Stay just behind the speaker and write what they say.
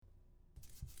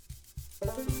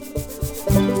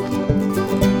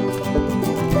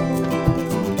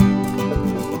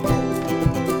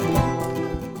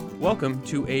Welcome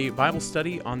to a Bible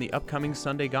study on the upcoming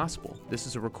Sunday Gospel. This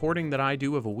is a recording that I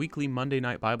do of a weekly Monday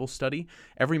night Bible study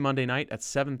every Monday night at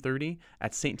 7:30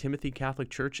 at St. Timothy Catholic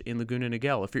Church in Laguna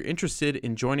Niguel. If you're interested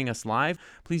in joining us live,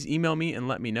 please email me and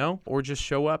let me know, or just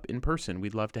show up in person.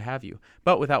 We'd love to have you.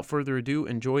 But without further ado,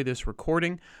 enjoy this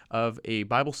recording of a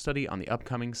Bible study on the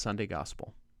upcoming Sunday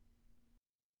Gospel.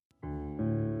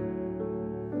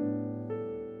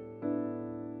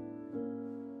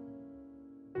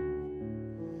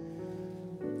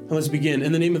 Let's begin.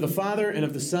 In the name of the Father, and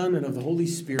of the Son, and of the Holy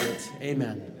Spirit.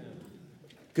 Amen.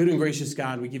 Good and gracious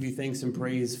God, we give you thanks and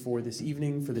praise for this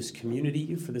evening, for this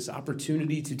community, for this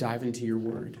opportunity to dive into your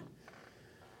word.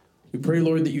 We pray,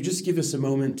 Lord, that you just give us a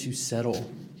moment to settle,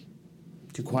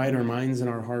 to quiet our minds and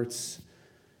our hearts,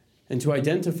 and to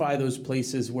identify those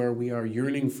places where we are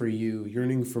yearning for you,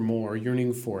 yearning for more,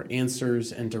 yearning for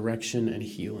answers and direction and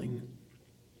healing.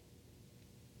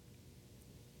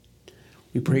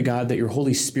 We pray, God, that your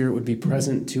Holy Spirit would be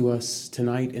present to us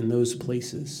tonight in those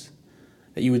places,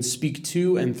 that you would speak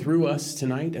to and through us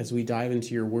tonight as we dive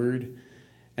into your word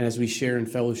and as we share in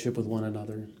fellowship with one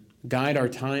another. Guide our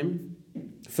time,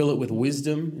 fill it with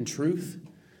wisdom and truth,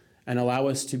 and allow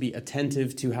us to be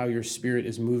attentive to how your Spirit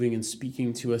is moving and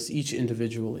speaking to us each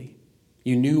individually.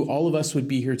 You knew all of us would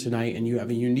be here tonight, and you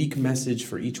have a unique message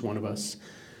for each one of us.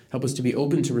 Help us to be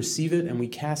open to receive it, and we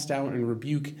cast out and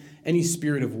rebuke any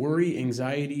spirit of worry,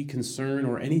 anxiety, concern,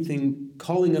 or anything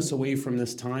calling us away from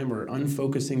this time or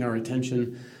unfocusing our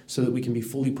attention so that we can be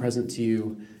fully present to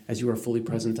you as you are fully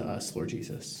present to us, Lord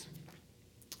Jesus.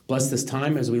 Bless this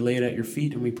time as we lay it at your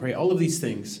feet, and we pray all of these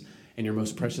things in your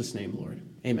most precious name, Lord.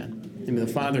 Amen. In the name of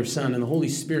the Father, Son, and the Holy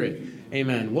Spirit.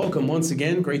 Amen. Welcome once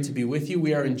again. Great to be with you.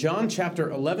 We are in John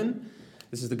chapter 11.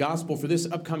 This is the gospel for this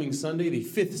upcoming Sunday, the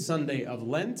Fifth Sunday of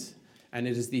Lent, and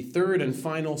it is the third and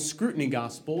final scrutiny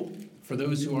gospel for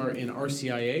those who are in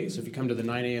RCIA. So if you come to the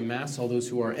 9 a.m. Mass, all those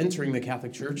who are entering the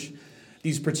Catholic Church,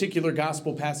 these particular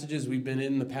gospel passages we've been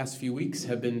in the past few weeks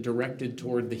have been directed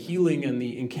toward the healing and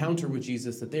the encounter with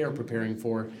Jesus that they are preparing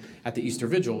for at the Easter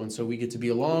Vigil. And so we get to be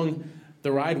along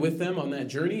the ride with them on that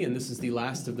journey, and this is the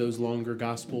last of those longer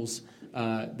gospels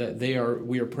that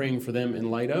we are praying for them in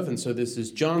light of. And so this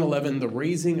is John 11, the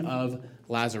raising of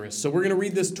Lazarus. So we're going to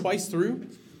read this twice through,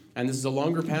 and this is a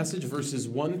longer passage, verses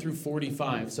 1 through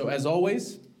 45. So as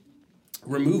always,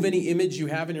 remove any image you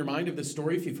have in your mind of this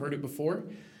story if you've heard it before.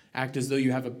 Act as though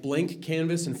you have a blank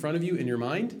canvas in front of you in your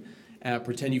mind.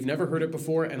 Pretend you've never heard it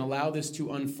before, and allow this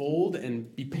to unfold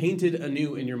and be painted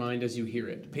anew in your mind as you hear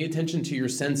it. Pay attention to your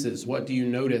senses. What do you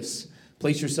notice?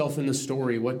 Place yourself in the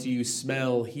story. What do you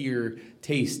smell, hear,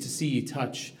 taste, see,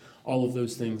 touch? All of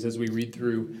those things as we read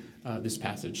through this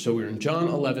passage. So we're in John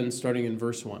 11, starting in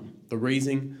verse 1, the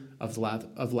raising of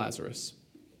Lazarus.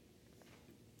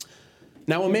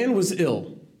 Now a man was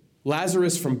ill,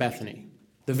 Lazarus from Bethany,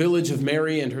 the village of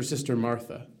Mary and her sister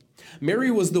Martha. Mary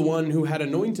was the one who had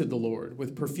anointed the Lord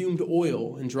with perfumed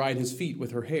oil and dried his feet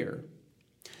with her hair.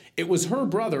 It was her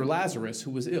brother Lazarus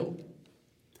who was ill.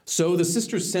 So the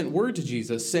sisters sent word to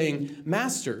Jesus, saying,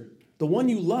 "Master, the one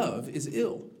you love is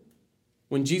ill."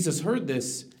 When Jesus heard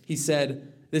this, he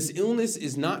said, "This illness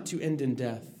is not to end in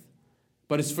death,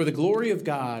 but is for the glory of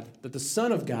God, that the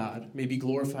Son of God may be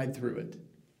glorified through it."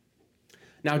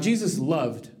 Now Jesus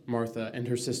loved Martha and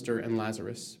her sister and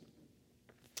Lazarus.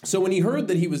 So when he heard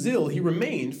that he was ill, he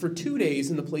remained for 2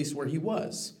 days in the place where he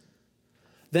was.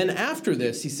 Then after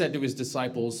this, he said to his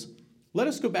disciples, "Let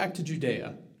us go back to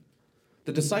Judea."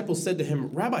 The disciples said to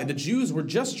him, "Rabbi, the Jews were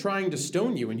just trying to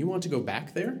stone you, and you want to go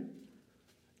back there?"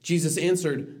 Jesus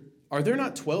answered, "Are there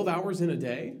not 12 hours in a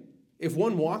day? If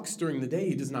one walks during the day,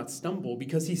 he does not stumble,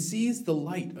 because he sees the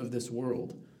light of this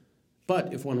world.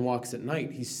 But if one walks at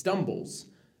night, he stumbles,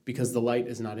 because the light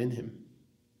is not in him."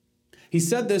 He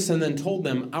said this and then told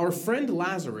them, "Our friend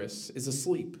Lazarus is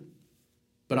asleep,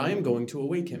 but I am going to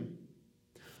awake him."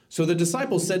 So the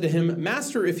disciples said to him,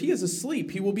 "Master, if he is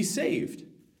asleep, he will be saved."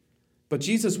 But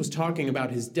Jesus was talking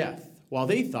about his death, while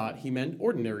they thought he meant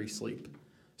ordinary sleep.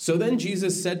 So then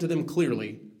Jesus said to them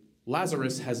clearly,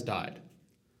 "Lazarus has died.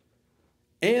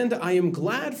 And I am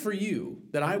glad for you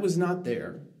that I was not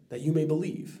there, that you may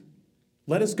believe.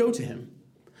 Let us go to him."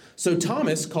 So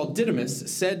Thomas, called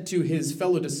Didymus, said to his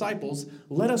fellow disciples,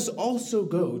 "Let us also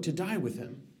go to die with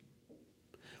him."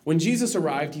 When Jesus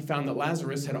arrived, he found that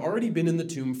Lazarus had already been in the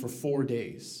tomb for 4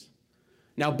 days.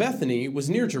 Now Bethany was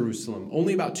near Jerusalem,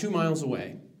 only about 2 miles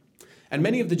away. And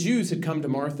many of the Jews had come to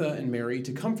Martha and Mary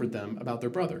to comfort them about their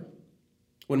brother.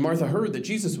 When Martha heard that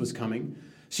Jesus was coming,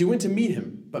 she went to meet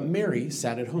him, but Mary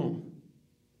sat at home.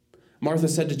 Martha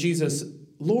said to Jesus,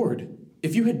 "Lord,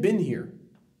 if you had been here,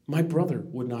 my brother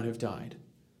would not have died.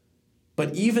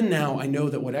 But even now I know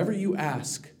that whatever you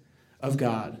ask of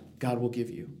God, God will give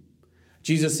you."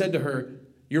 Jesus said to her,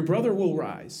 "Your brother will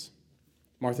rise."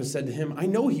 Martha said to him, "I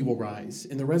know he will rise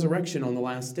in the resurrection on the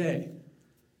last day."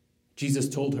 Jesus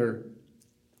told her,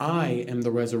 "I am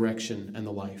the resurrection and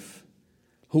the life.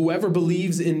 Whoever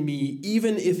believes in me,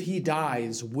 even if he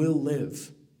dies, will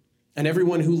live. And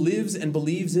everyone who lives and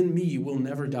believes in me will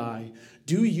never die.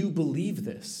 Do you believe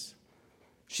this?"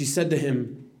 She said to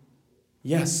him,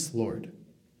 "Yes, Lord.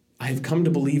 I have come to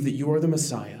believe that you are the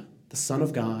Messiah, the Son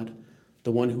of God,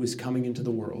 the one who is coming into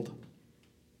the world."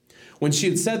 When she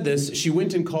had said this, she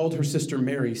went and called her sister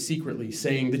Mary secretly,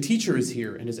 saying, "The teacher is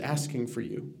here and is asking for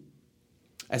you."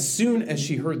 As soon as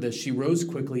she heard this, she rose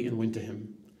quickly and went to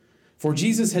him. For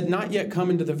Jesus had not yet come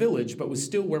into the village, but was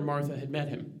still where Martha had met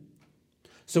him.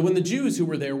 So when the Jews who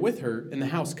were there with her in the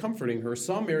house comforting her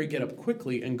saw Mary get up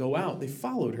quickly and go out, they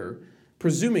followed her,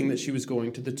 presuming that she was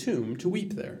going to the tomb to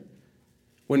weep there.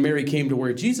 When Mary came to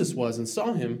where Jesus was and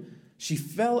saw him, she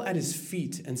fell at his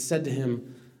feet and said to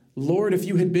him, "Lord, if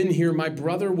you had been here, my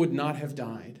brother would not have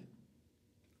died."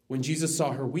 When Jesus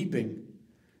saw her weeping,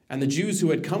 and the Jews who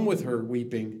had come with her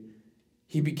weeping,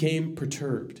 he became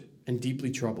perturbed and deeply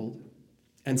troubled,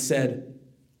 and said,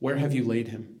 "Where have you laid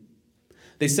him?"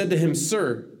 They said to him,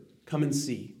 "Sir, come and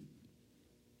see."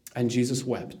 And Jesus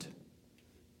wept.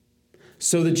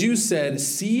 So the Jews said,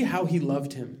 "See how he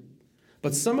loved him."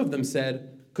 But some of them said,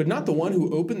 "Could not the one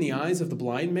who opened the eyes of the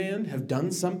blind man have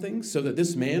done something so that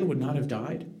this man would not have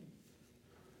died?"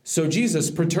 So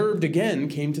Jesus, perturbed again,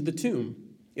 came to the tomb.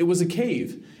 It was a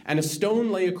cave, and a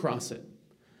stone lay across it.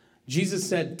 Jesus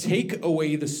said, "Take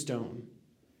away the stone."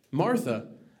 Martha,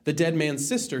 the dead man's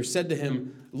sister, said to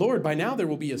him, "Lord, by now there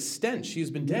will be a stench. She has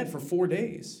been dead for 4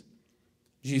 days."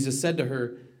 Jesus said to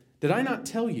her, "Did I not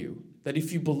tell you that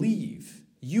if you believe,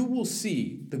 you will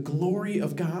see the glory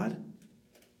of God?"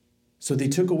 So they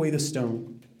took away the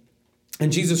stone.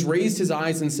 And Jesus raised his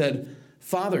eyes and said,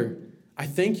 "Father, I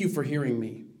thank you for hearing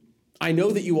me. I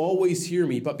know that you always hear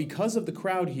me, but because of the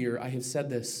crowd here, I have said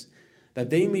this,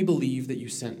 that they may believe that you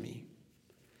sent me."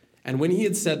 And when he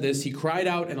had said this, he cried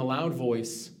out in a loud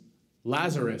voice,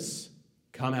 "Lazarus,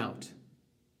 come out."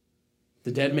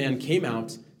 The dead man came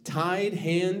out, tied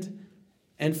hand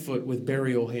and foot with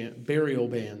burial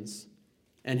bands,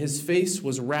 and his face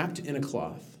was wrapped in a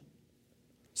cloth.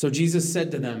 So Jesus said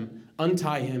to them,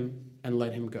 "Untie him and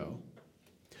let him go."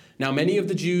 Now many of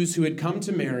the Jews who had come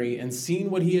to Mary and seen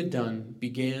what he had done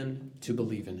began to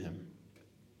believe in him.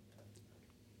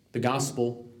 The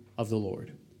Gospel of the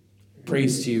Lord.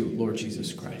 Praise to you, Lord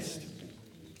Jesus Christ.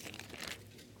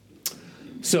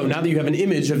 So now that you have an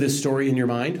image of this story in your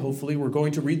mind, hopefully we're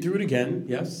going to read through it again.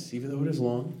 Yes, even though it is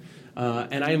long.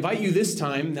 And I invite you this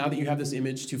time, now that you have this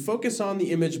image, to focus on the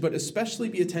image, but especially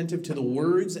be attentive to the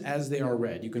words as they are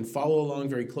read. You can follow along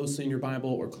very closely in your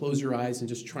Bible or close your eyes and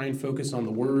just try and focus on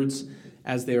the words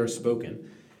as they are spoken.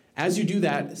 As you do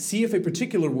that, see if a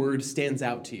particular word stands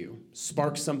out to you,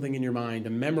 sparks something in your mind, a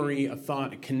memory, a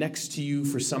thought, it connects to you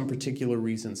for some particular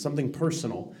reason, something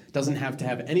personal. It doesn't have to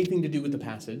have anything to do with the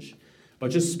passage,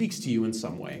 but just speaks to you in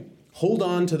some way. Hold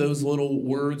on to those little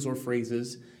words or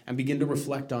phrases and begin to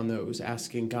reflect on those,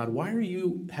 asking, God, why are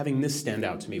you having this stand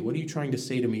out to me? What are you trying to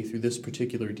say to me through this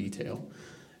particular detail?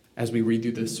 As we read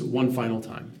through this one final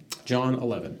time. John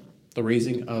 11, the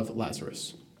raising of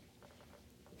Lazarus.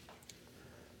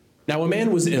 Now a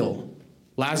man was ill,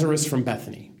 Lazarus from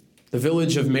Bethany, the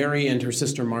village of Mary and her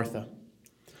sister Martha.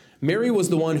 Mary was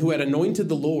the one who had anointed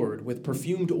the Lord with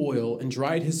perfumed oil and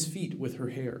dried his feet with her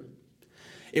hair.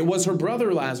 It was her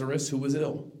brother Lazarus who was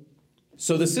ill.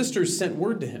 So the sisters sent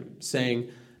word to him, saying,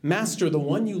 Master, the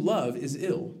one you love is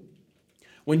ill.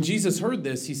 When Jesus heard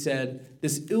this, he said,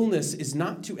 This illness is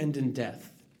not to end in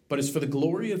death, but is for the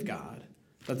glory of God,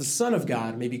 that the Son of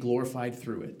God may be glorified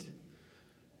through it.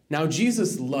 Now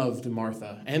Jesus loved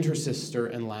Martha and her sister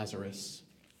and Lazarus.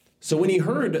 So when he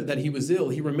heard that he was ill,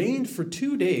 he remained for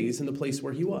 2 days in the place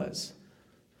where he was.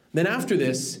 Then after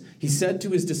this, he said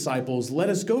to his disciples, Let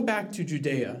us go back to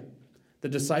Judea. The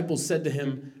disciples said to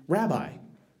him, Rabbi,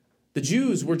 the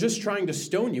Jews were just trying to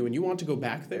stone you, and you want to go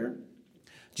back there?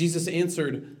 Jesus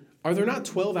answered, Are there not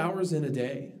 12 hours in a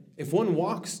day? If one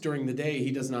walks during the day,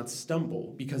 he does not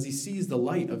stumble, because he sees the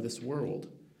light of this world.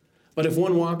 But if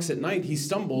one walks at night, he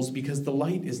stumbles, because the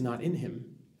light is not in him.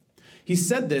 He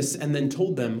said this and then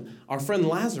told them, Our friend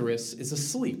Lazarus is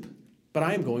asleep, but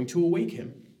I am going to awake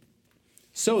him.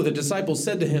 So the disciples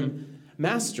said to him,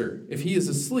 Master, if he is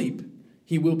asleep,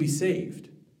 he will be saved.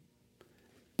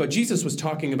 But Jesus was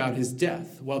talking about his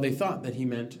death, while they thought that he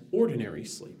meant ordinary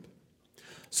sleep.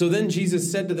 So then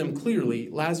Jesus said to them clearly,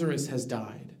 "Lazarus has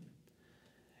died.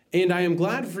 And I am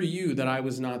glad for you that I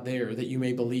was not there, that you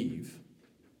may believe.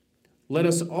 Let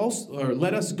us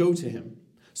go to him."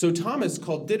 So Thomas,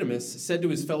 called Didymus, said to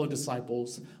his fellow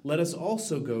disciples, "Let us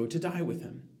also go to die with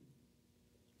him."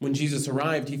 When Jesus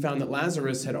arrived, he found that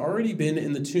Lazarus had already been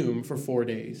in the tomb for 4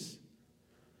 days.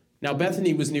 Now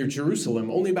Bethany was near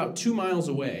Jerusalem, only about 2 miles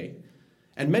away,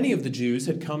 and many of the Jews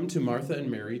had come to Martha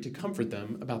and Mary to comfort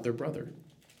them about their brother.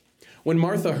 When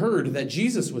Martha heard that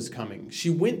Jesus was coming, she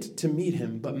went to meet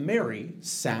him, but Mary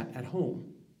sat at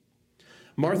home.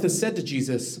 Martha said to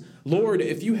Jesus, "Lord,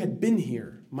 if you had been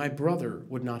here, my brother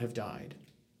would not have died.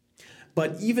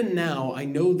 But even now I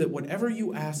know that whatever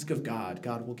you ask of God,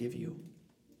 God will give you."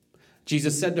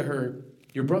 Jesus said to her,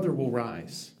 "Your brother will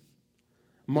rise."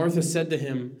 Martha said to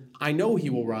him, "I know he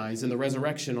will rise in the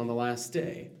resurrection on the last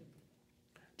day."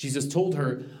 Jesus told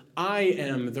her, "I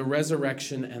am the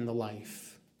resurrection and the life.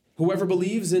 Whoever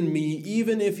believes in me,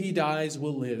 even if he dies,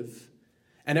 will live.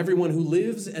 And everyone who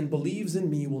lives and believes in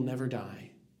me will never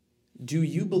die. Do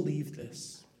you believe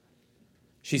this?"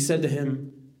 She said to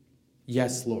him,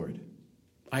 "Yes, Lord.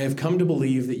 I have come to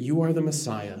believe that you are the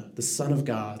Messiah, the Son of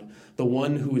God, the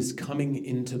one who is coming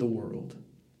into the world."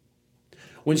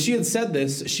 When she had said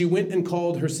this, she went and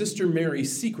called her sister Mary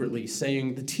secretly,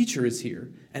 saying, "The teacher is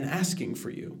here and asking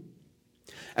for you."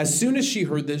 As soon as she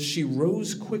heard this, she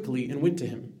rose quickly and went to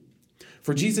him.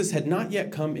 For Jesus had not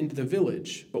yet come into the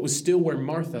village, but was still where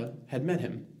Martha had met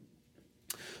him.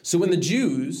 So when the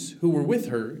Jews who were with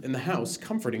her in the house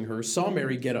comforting her saw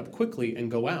Mary get up quickly and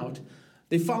go out,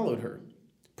 they followed her,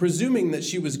 presuming that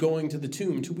she was going to the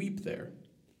tomb to weep there.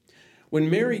 When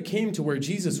Mary came to where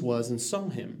Jesus was and saw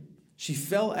him, she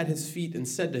fell at his feet and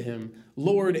said to him,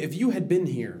 "Lord, if you had been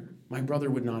here, my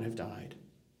brother would not have died."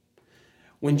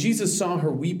 When Jesus saw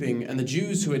her weeping and the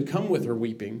Jews who had come with her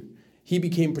weeping, he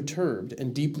became perturbed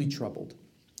and deeply troubled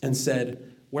and said,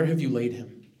 "Where have you laid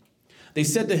him?" They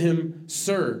said to him,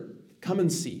 "Sir, come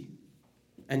and see."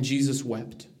 And Jesus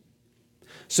wept.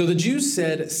 So the Jews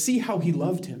said, "See how he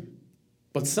loved him."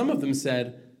 But some of them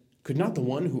said, "Could not the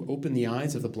one who opened the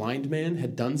eyes of the blind man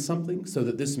have done something so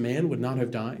that this man would not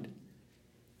have died?"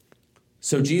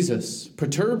 So Jesus,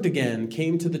 perturbed again,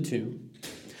 came to the tomb.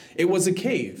 It was a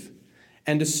cave,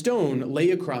 and a stone lay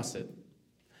across it.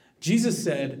 Jesus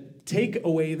said, "Take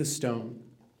away the stone."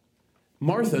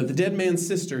 Martha, the dead man's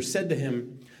sister, said to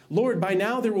him, "Lord, by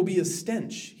now there will be a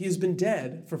stench. He has been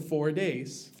dead for 4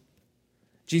 days."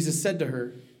 Jesus said to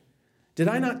her, "Did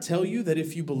I not tell you that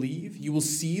if you believe, you will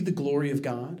see the glory of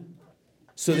God?"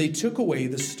 So they took away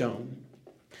the stone.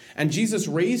 And Jesus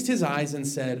raised his eyes and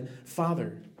said,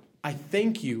 "Father, I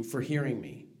thank you for hearing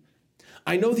me.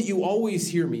 I know that you always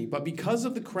hear me, but because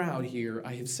of the crowd here,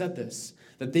 I have said this,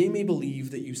 that they may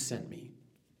believe that you sent me."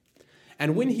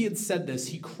 And when he had said this,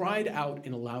 he cried out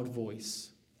in a loud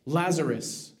voice,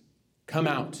 "Lazarus, come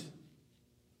out."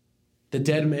 The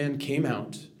dead man came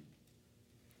out,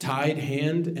 tied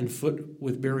hand and foot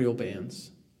with burial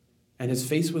bands, and his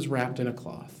face was wrapped in a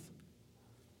cloth.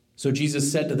 So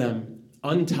Jesus said to them,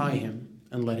 "Untie him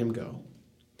and let him go."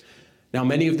 Now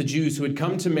many of the Jews who had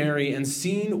come to Mary and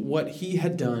seen what he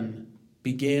had done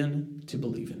began to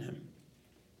believe in him.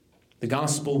 The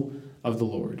Gospel of the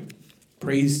Lord.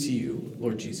 Praise to you,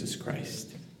 Lord Jesus Christ.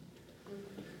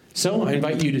 So I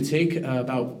invite you to take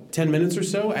about 10 minutes or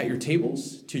so at your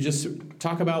tables to just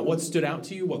talk about what stood out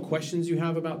to you, what questions you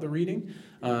have about the reading,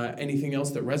 anything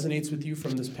else that resonates with you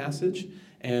from this passage,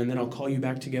 and then I'll call you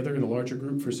back together in a larger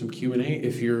group for some Q&A.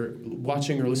 If you're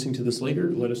watching or listening to this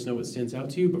later, let us know what stands out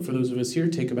to you, but for those of us here,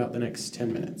 take about the next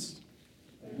 10 minutes.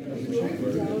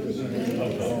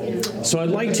 So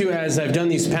I'd like to, as I've done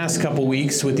these past couple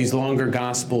weeks with these longer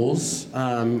Gospels,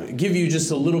 give you just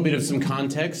a little bit of some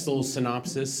context, a little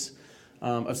synopsis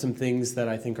of some things that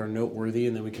I think are noteworthy,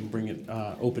 and then we can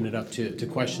open it up to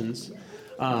questions.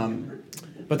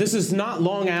 But this is not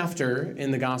long after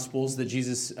in the Gospels that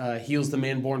Jesus heals the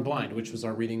man born blind, which was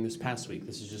our reading this past week.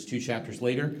 This is just 2 chapters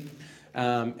later.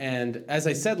 And as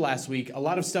I said last week, a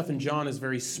lot of stuff in John is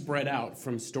very spread out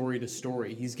from story to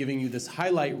story. He's giving you this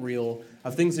highlight reel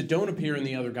of things that don't appear in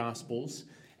the other Gospels.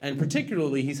 And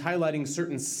particularly, he's highlighting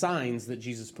certain signs that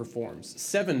Jesus performs.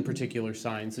 7 particular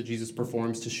signs that Jesus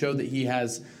performs to show that he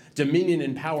has dominion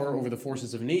and power over the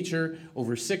forces of nature,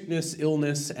 over sickness,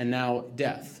 illness, and now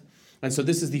death. And so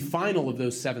this is the final of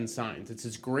those 7 signs. It's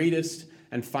his greatest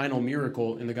and final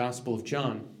miracle in the Gospel of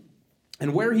John.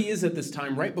 And where he is at this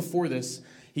time, right before this,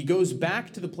 he goes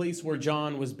back to the place where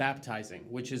John was baptizing,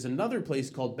 which is another place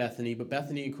called Bethany, but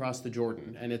Bethany across the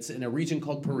Jordan. And it's in a region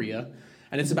called Perea,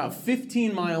 and it's about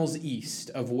 15 miles east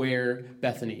of where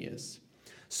Bethany is.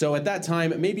 So at that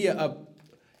time, maybe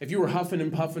if you were huffing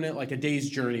and puffing it, like a day's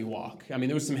journey walk. I mean,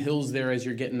 there was some hills there as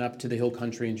you're getting up to the hill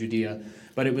country in Judea,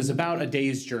 but it was about a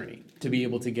day's journey to be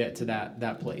able to get to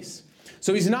that place.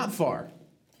 So he's not far.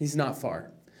 He's not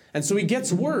far. And so he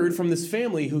gets word from this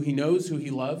family who he knows, who he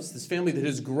loves, this family that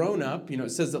has grown up.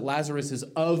 It says that Lazarus is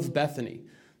of Bethany,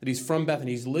 that he's from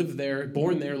Bethany. He's lived there,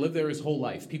 born there, lived there his whole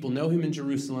life. People know him in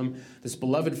Jerusalem, this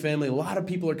beloved family. A lot of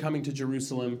people are coming to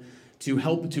Jerusalem to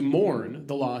help to mourn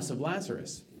the loss of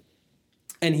Lazarus.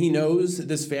 And he knows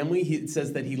this family. It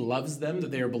says that he loves them,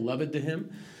 that they are beloved to him.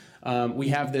 We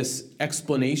have this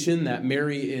explanation that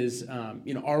Mary is,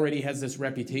 already has this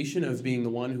reputation of being the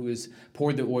one who has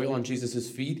poured the oil on Jesus'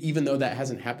 feet, even though that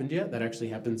hasn't happened yet. That actually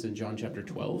happens in John chapter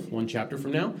 12, one chapter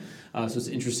from now. So it's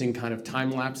an interesting kind of time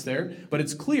lapse there. But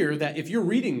it's clear that if you're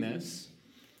reading this,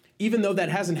 even though that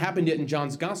hasn't happened yet in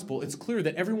John's gospel, it's clear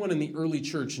that everyone in the early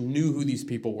church knew who these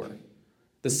people were.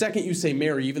 The second you say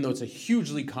Mary, even though it's a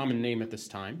hugely common name at this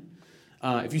time,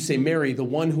 if you say Mary, the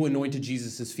one who anointed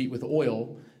Jesus' feet with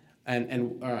oil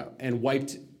and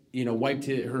wiped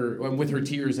her with her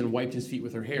tears and wiped his feet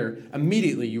with her hair,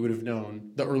 immediately you would have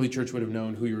known, the early church would have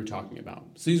known who you were talking about.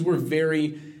 So these were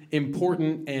very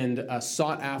important and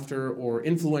sought after or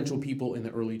influential people in the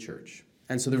early church.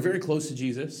 And so they're very close to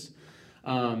Jesus.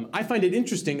 I find it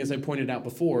interesting, as I pointed out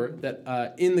before,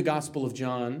 that in the Gospel of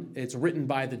John, it's written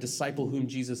by the disciple whom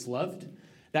Jesus loved.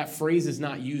 That phrase is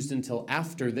not used until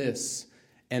after this,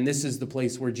 and this is the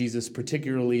place where Jesus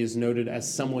particularly is noted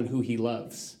as someone who he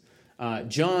loves.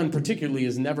 John particularly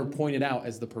is never pointed out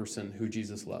as the person who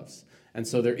Jesus loves. And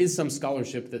so there is some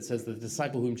scholarship that says the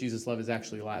disciple whom Jesus loved is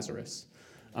actually Lazarus.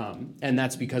 And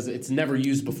that's because it's never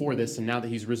used before this, and now that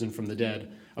he's risen from the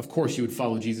dead, of course you would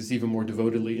follow Jesus even more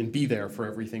devotedly and be there for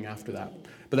everything after that.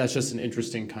 But that's just an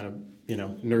interesting kind of,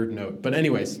 nerd note. But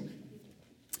anyways,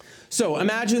 so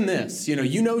imagine this.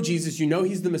 You know Jesus, you know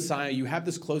he's the Messiah, you have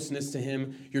this closeness to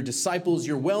him, you're disciples,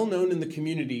 you're well known in the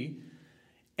community,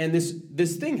 and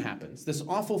this thing happens, this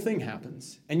awful thing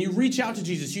happens. And you reach out to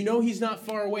Jesus, you know he's not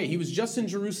far away. He was just in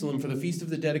Jerusalem for the Feast of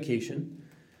the Dedication.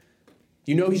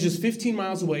 You know he's just 15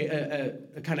 miles away,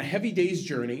 a kind of heavy day's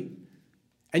journey,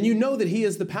 and you know that he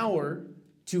has the power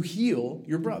to heal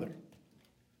your brother.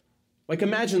 Like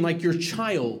imagine like your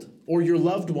child or your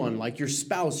loved one, like your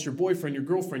spouse, your boyfriend, your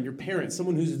girlfriend, your parent,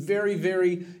 someone who's very,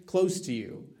 very close to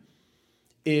you,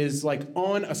 is like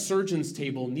on a surgeon's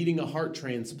table needing a heart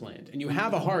transplant. And you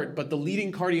have a heart, but the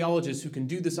leading cardiologist who can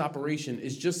do this operation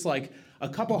is just like a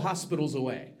couple hospitals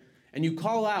away. And you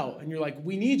call out and you're like,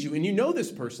 we need you. And you know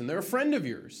this person. They're a friend of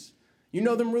yours. You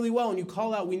know them really well. And you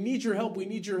call out, we need your help. We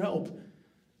need your help.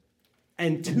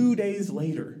 And 2 days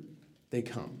later, they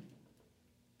come.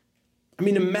 I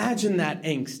mean, imagine that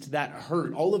angst, that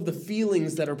hurt, all of the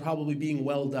feelings that are probably being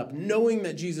welled up, knowing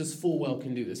that Jesus full well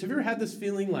can do this. Have you ever had this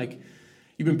feeling like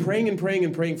you've been praying and praying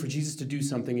and praying for Jesus to do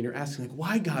something, and you're asking, like,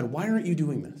 why, God? Why aren't you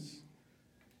doing this?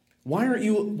 Why aren't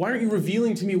you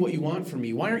revealing to me what you want from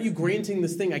me? Why aren't you granting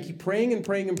this thing? I keep praying and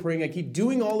praying and praying. I keep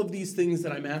doing all of these things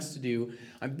that I'm asked to do.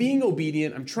 I'm being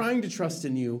obedient. I'm trying to trust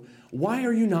in you. Why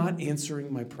are you not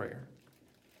answering my prayer?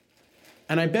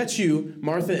 And I bet you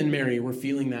Martha and Mary were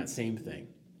feeling that same thing.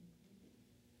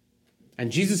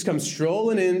 And Jesus comes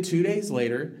strolling in 2 days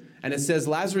later, and it says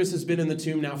Lazarus has been in the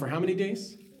tomb now for how many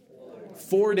days?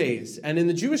 4 days. And in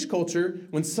the Jewish culture,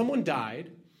 when someone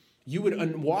died, you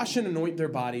would wash and anoint their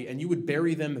body, and you would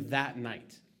bury them that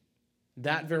night,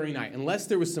 that very night. Unless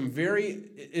there was some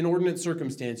very inordinate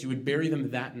circumstance, you would bury them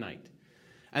that night.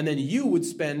 And then you would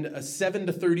spend 7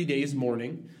 to 30 days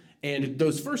mourning, and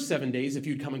those first 7 days, if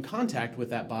you'd come in contact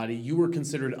with that body, you were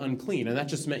considered unclean, and that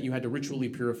just meant you had to ritually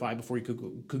purify before you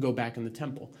could go back in the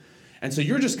temple. And so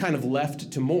you're just kind of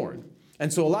left to mourn.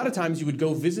 And so a lot of times you would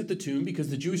go visit the tomb because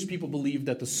the Jewish people believed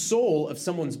that the soul of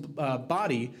someone's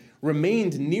body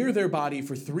remained near their body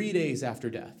for 3 days after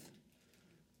death.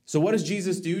 So what does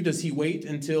Jesus do? Does he wait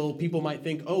until people might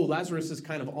think, oh, Lazarus is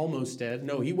kind of almost dead?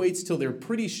 No, he waits till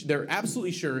they're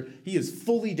absolutely sure he is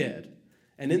fully dead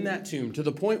and in that tomb to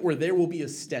the point where there will be a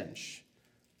stench.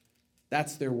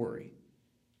 That's their worry.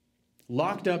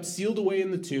 Locked up, sealed away in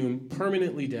the tomb,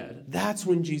 permanently dead. That's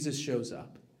when Jesus shows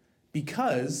up.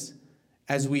 Because,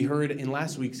 as we heard in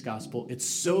last week's gospel, it's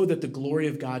so that the glory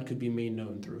of God could be made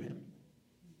known through him.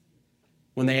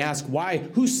 When they ask, why,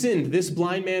 who sinned, this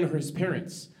blind man or his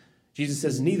parents? Jesus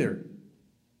says, neither.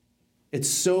 It's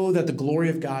so that the glory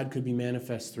of God could be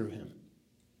manifest through him.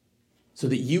 So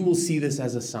that you will see this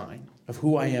as a sign of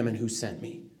who I am and who sent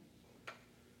me.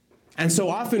 And so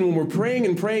often when we're praying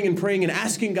and praying and praying and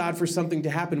asking God for something to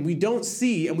happen, we don't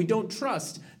see and we don't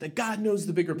trust that God knows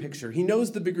the bigger picture. He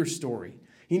knows the bigger story.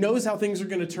 He knows how things are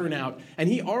going to turn out, and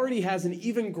he already has an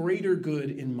even greater good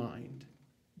in mind.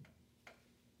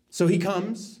 So he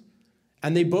comes,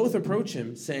 and they both approach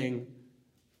him saying,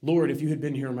 Lord, if you had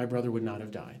been here, my brother would not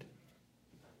have died.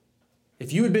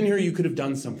 If you had been here, you could have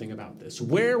done something about this.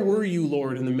 Where were you,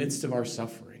 Lord, in the midst of our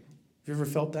suffering? Have you ever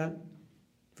felt that?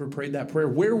 Ever prayed that prayer?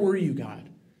 Where were you, God?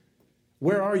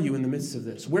 Where are you in the midst of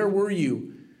this? Where were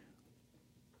you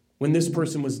when this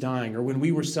person was dying, or when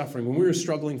we were suffering, when we were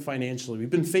struggling financially?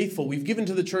 We've been faithful. We've given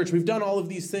to the church. We've done all of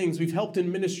these things. We've helped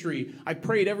in ministry. I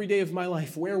prayed every day of my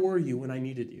life. Where were you when I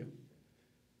needed you?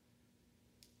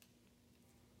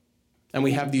 And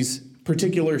we have these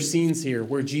particular scenes here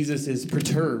where Jesus is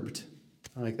perturbed.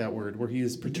 I like that word, where he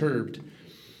is perturbed.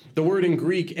 The word in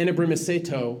Greek,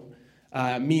 enebrimesseto,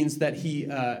 means that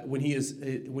when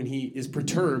he is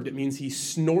perturbed, it means he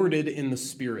snorted in the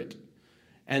spirit.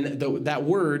 And that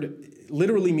word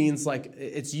literally means, like,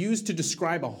 it's used to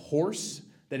describe a horse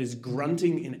that is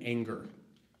grunting in anger.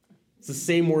 It's the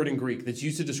same word in Greek that's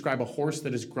used to describe a horse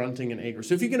that is grunting in anger.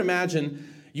 So if you can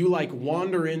imagine, you like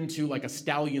wander into like a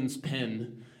stallion's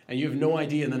pen, and you have no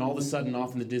idea, and then all of a sudden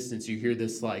off in the distance you hear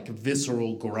this like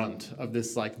visceral grunt of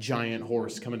this like giant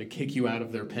horse coming to kick you out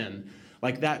of their pen.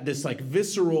 Like that, this like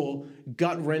visceral,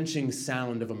 gut-wrenching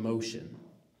sound of emotion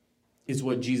is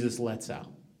what Jesus lets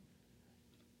out.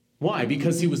 Why?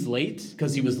 Because he was late?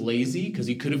 Because he was lazy? Because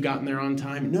he could have gotten there on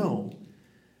time? No.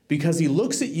 Because he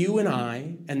looks at you and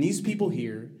I and these people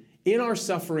here in our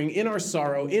suffering, in our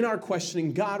sorrow, in our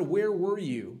questioning, God, where were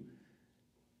you?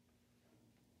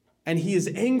 And he is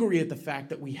angry at the fact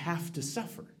that we have to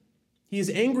suffer. He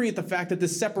is angry at the fact that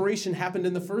this separation happened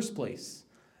in the first place,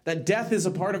 that death is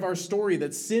a part of our story,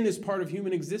 that sin is part of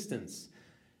human existence.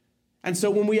 And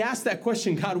so when we ask that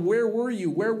question, God, where were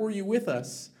you? Where were you with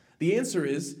us? The answer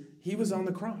is, he was on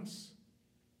the cross,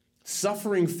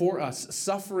 suffering for us,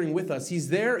 suffering with us. He's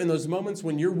there in those moments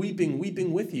when you're weeping,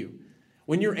 weeping with you.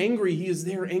 When you're angry, he is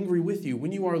there angry with you.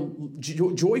 When you are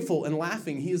joyful and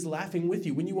laughing, he is laughing with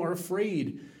you. When you are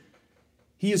afraid,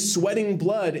 he is sweating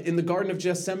blood in the Garden of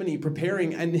Gethsemane,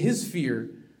 preparing in his fear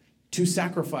to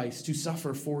sacrifice, to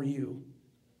suffer for you.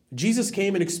 Jesus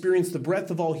came and experienced the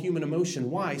breadth of all human emotion.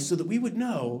 Why? So that we would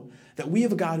know that we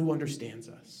have a God who understands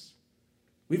us.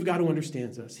 We have a God who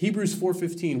understands us. Hebrews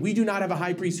 4:15, we do not have a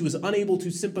high priest who is unable to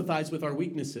sympathize with our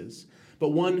weaknesses,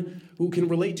 but one who can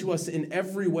relate to us in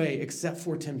every way except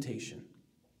for temptation,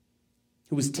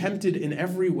 who was tempted in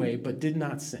every way but did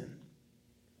not sin.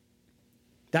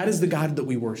 That is the God that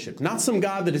we worship. Not some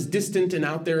God that is distant and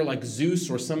out there like Zeus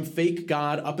or some fake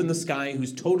God up in the sky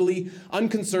who's totally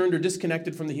unconcerned or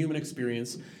disconnected from the human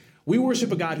experience. We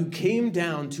worship a God who came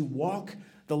down to walk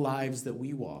the lives that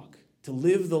we walk, to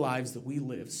live the lives that we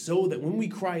live, so that when we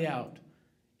cry out,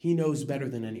 he knows better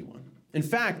than anyone. In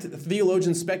fact,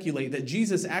 theologians speculate that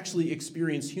Jesus actually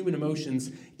experienced human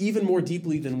emotions even more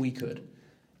deeply than we could,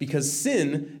 because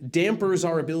sin dampers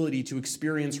our ability to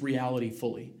experience reality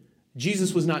fully.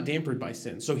 Jesus was not dampened by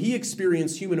sin, so he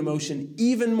experienced human emotion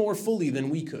even more fully than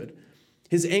we could.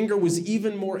 His anger was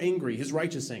even more angry, his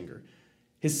righteous anger.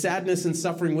 His sadness and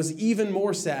suffering was even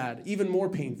more sad, even more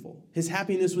painful. His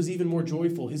happiness was even more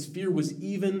joyful. His fear was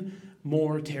even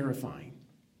more terrifying,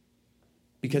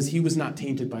 because he was not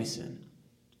tainted by sin.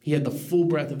 He had the full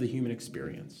breadth of the human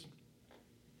experience.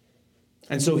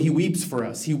 And so he weeps for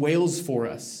us. He wails for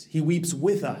us. He weeps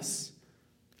with us.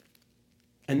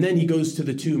 And then he goes to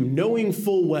the tomb, knowing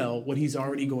full well what he's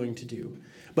already going to do.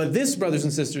 But this, brothers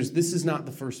and sisters, this is not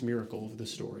the first miracle of the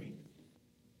story.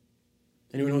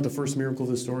 Anyone know what the first miracle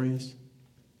of the story is?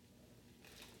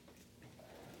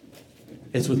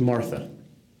 It's with Martha.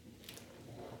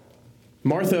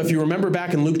 Martha, if you remember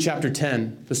back in Luke chapter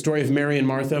 10, the story of Mary and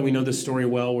Martha, we know this story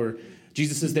well, where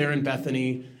Jesus is there in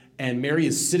Bethany, and Mary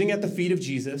is sitting at the feet of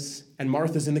Jesus, and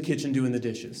Martha's in the kitchen doing the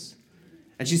dishes.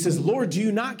 And she says, Lord, do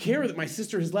you not care that my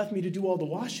sister has left me to do all the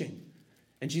washing?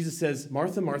 And Jesus says,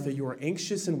 Martha, Martha, you are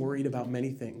anxious and worried about many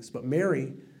things, but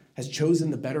Mary has chosen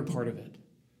the better part of it.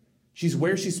 She's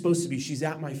where she's supposed to be. She's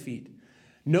at my feet.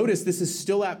 Notice this is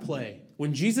still at play.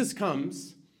 When Jesus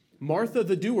comes, Martha,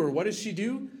 the doer, what does she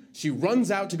do? She runs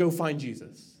out to go find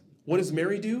Jesus. What does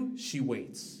Mary do? She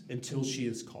waits until she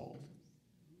is called.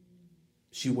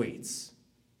 She waits.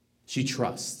 She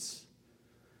trusts.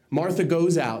 Martha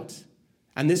goes out,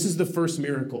 and this is the first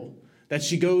miracle, that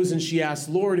she goes and she asks,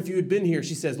 Lord, if you had been here,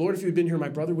 she says, Lord, if you had been here, my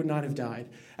brother would not have died.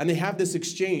 And they have this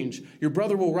exchange. Your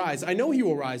brother will rise. I know he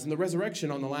will rise in the resurrection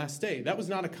on the last day. That was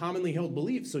not a commonly held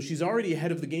belief, so she's already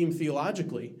ahead of the game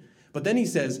theologically. But then he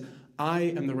says, I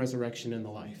am the resurrection and the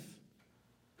life.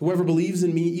 Whoever believes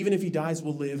in me, even if he dies,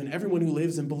 will live, and everyone who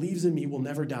lives and believes in me will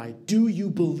never die. Do you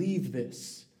believe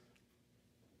this?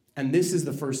 And this is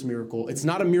the first miracle. It's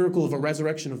not a miracle of a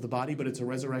resurrection of the body, but it's a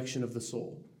resurrection of the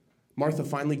soul. Martha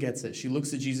finally gets it. She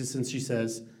looks at Jesus and she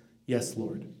says, "Yes,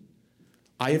 Lord,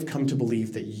 I have come to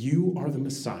believe that you are the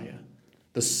Messiah,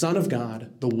 the Son of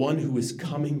God, the one who is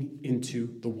coming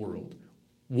into the world."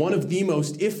 One of the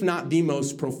most, if not the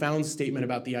most, profound statement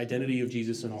about the identity of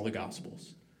Jesus in all the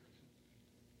Gospels.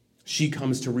 She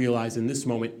comes to realize in this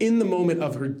moment, in the moment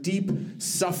of her deep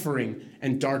suffering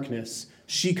and darkness,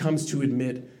 she comes to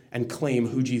admit and claim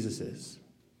who Jesus is.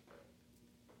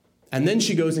 And then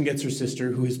she goes and gets her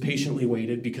sister, who has patiently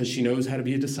waited because she knows how to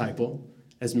be a disciple,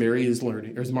 as Mary is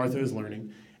learning, or as Martha is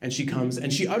learning. And she comes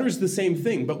and she utters the same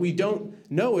thing, but we don't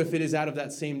know if it is out of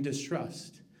that same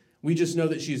distrust. We just know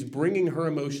that she's bringing her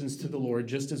emotions to the Lord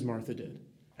just as Martha did.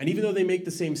 And even though they make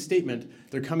the same statement,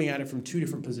 they're coming at it from two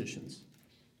different positions.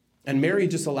 And Mary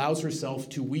just allows herself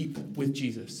to weep with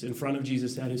Jesus, in front of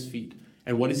Jesus at his feet.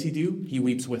 And what does he do? He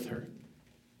weeps with her.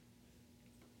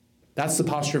 That's the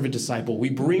posture of a disciple.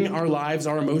 We bring our lives,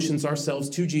 our emotions, ourselves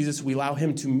to Jesus. We allow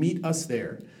him to meet us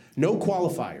there. No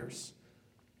qualifiers.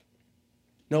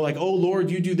 No like, "Oh,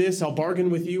 Lord, you do this. I'll bargain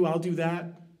with you. I'll do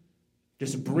that."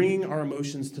 Just bring our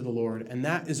emotions to the Lord. And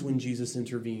that is when Jesus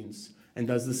intervenes and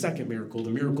does the second miracle,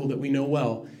 the miracle that we know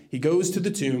well. He goes to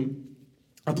the tomb,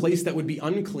 a place that would be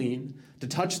unclean. To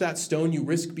touch that stone, you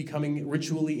risk becoming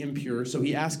ritually impure. So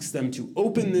he asks them to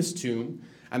open this tomb.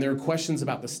 And there are questions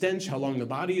about the stench, how long the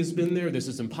body has been there. This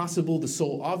is impossible. The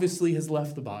soul obviously has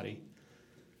left the body.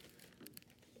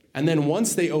 And then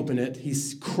once they open it, he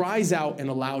cries out in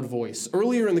a loud voice.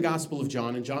 Earlier in the Gospel of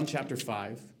John, in John chapter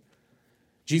 5,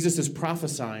 Jesus is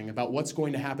prophesying about what's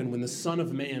going to happen when the Son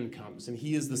of Man comes, and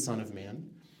he is the Son of Man.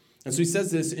 And so he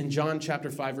says this in John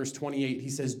chapter 5, verse 28. He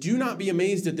says, "Do not be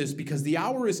amazed at this, because the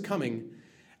hour is coming,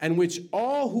 in which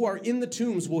all who are in the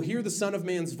tombs will hear the Son of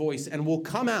Man's voice and will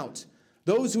come out.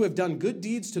 Those who have done good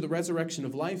deeds to the resurrection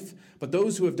of life, but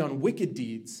those who have done wicked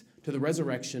deeds to the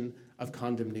resurrection of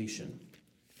condemnation."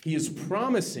 He is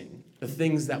promising the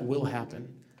things that will happen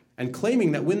and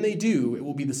claiming that when they do, it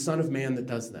will be the Son of Man that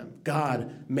does them,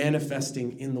 God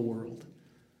manifesting in the world.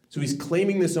 So he's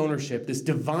claiming this ownership, this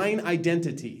divine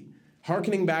identity,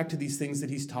 hearkening back to these things that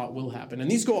he's taught will happen.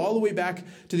 And these go all the way back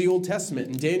to the Old Testament.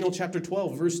 In Daniel chapter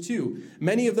 12, verse 2,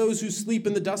 "Many of those who sleep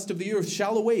in the dust of the earth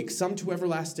shall awake, some to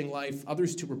everlasting life,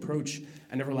 others to reproach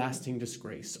and everlasting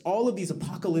disgrace." All of these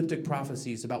apocalyptic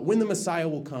prophecies about when the Messiah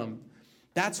will come,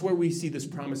 that's where we see this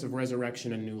promise of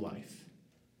resurrection and new life.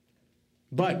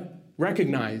 But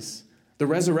recognize the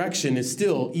resurrection is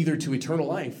still either to eternal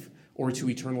life or to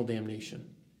eternal damnation.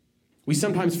 We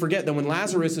sometimes forget that when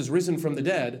Lazarus is risen from the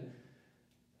dead,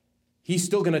 he's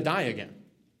still going to die again.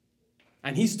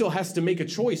 And he still has to make a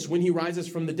choice when he rises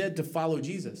from the dead to follow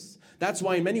Jesus. That's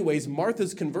why in many ways,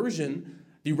 Martha's conversion,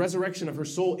 the resurrection of her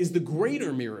soul, is the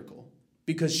greater miracle,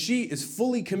 because she is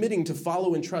fully committing to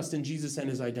follow and trust in Jesus and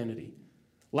his identity.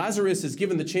 Lazarus is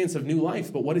given the chance of new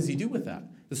life, but what does he do with that?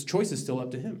 This choice is still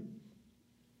up to him.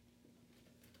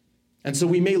 And so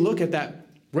we may look at that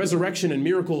resurrection and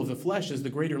miracle of the flesh as the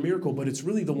greater miracle, but it's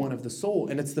really the one of the soul,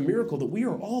 and it's the miracle that we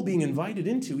are all being invited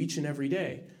into each and every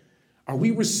day. Are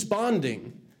we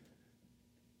responding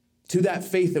to that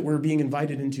faith that we're being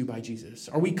invited into by Jesus?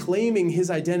 Are we claiming his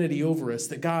identity over us,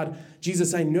 that God,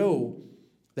 Jesus, I know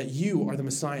that you are the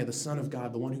Messiah, the Son of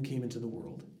God, the one who came into the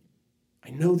world. I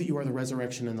know that you are the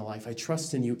resurrection and the life. I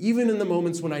trust in you. Even in the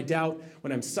moments when I doubt,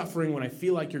 when I'm suffering, when I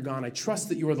feel like you're gone, I trust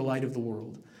that you are the light of the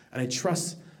world. And I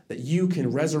trust that you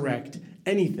can resurrect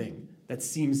anything that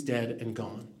seems dead and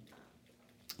gone.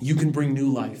 You can bring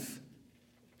new life.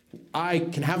 I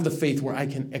can have the faith where I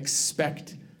can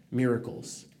expect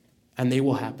miracles, and they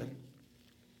will happen.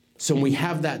 So when we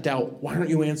have that doubt, why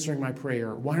aren't you answering my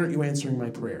prayer? Why aren't you answering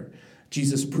my prayer?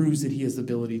 Jesus proves that he has the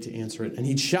ability to answer it. And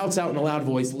he shouts out in a loud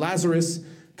voice, Lazarus,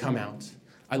 come out.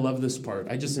 I love this part.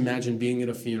 I just imagine being at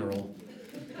a funeral,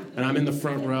 and I'm in the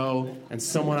front row, and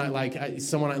someone I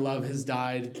love has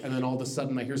died, and then all of a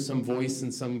sudden I hear some voice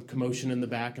and some commotion in the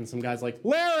back, and some guy's like,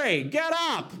 Larry, get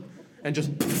up! And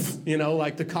just,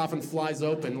 like the coffin flies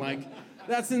open. Like,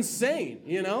 that's insane,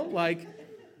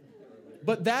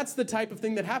 But that's the type of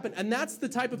thing that happened. And that's the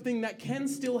type of thing that can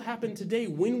still happen today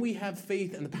when we have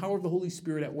faith and the power of the Holy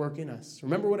Spirit at work in us.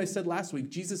 Remember what I said last week?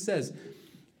 Jesus says,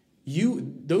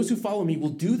 those who follow me will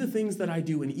do the things that I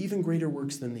do and even greater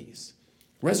works than these.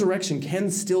 Resurrection can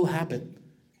still happen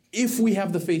if we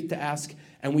have the faith to ask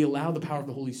and we allow the power of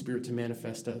the Holy Spirit to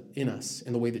manifest in us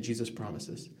in the way that Jesus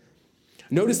promises.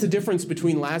 Notice the difference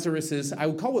between I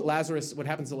would call what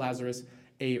happens to Lazarus,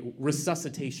 a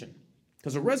resuscitation.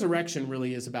 Because a resurrection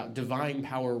really is about divine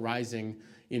power rising,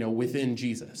 within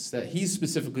Jesus. That he's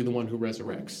specifically the one who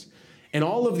resurrects. And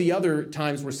all of the other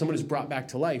times where someone is brought back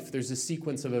to life, there's a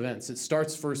sequence of events. It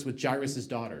starts first with Jairus'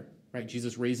 daughter, right?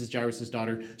 Jesus raises Jairus'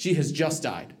 daughter. She has just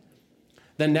died.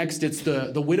 Then next, it's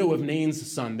the widow of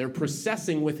Nain's son. They're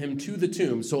processing with him to the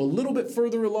tomb, so a little bit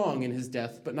further along in his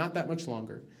death, but not that much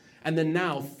longer. And then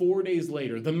now, 4 days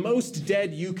later, the most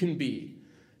dead you can be,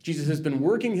 Jesus has been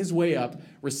working his way up,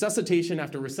 resuscitation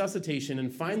after resuscitation,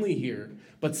 and finally here,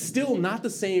 but still not the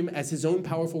same as his own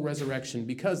powerful resurrection,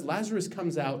 because Lazarus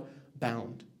comes out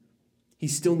bound. He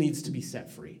still needs to be set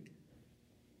free.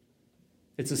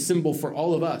 It's a symbol for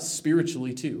all of us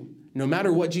spiritually too. No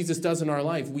matter what Jesus does in our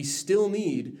life, we still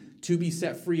need to be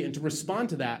set free and to respond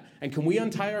to that. And can we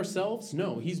untie ourselves?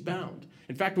 No, he's bound.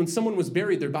 In fact, when someone was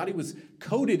buried, their body was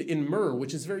coated in myrrh,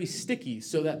 which is very sticky,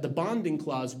 so that the bonding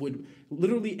clause would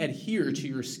literally adhere to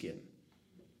your skin.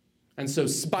 And so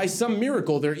by some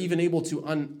miracle, they're even able to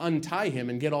untie him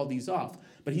and get all these off,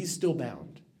 but he's still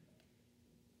bound.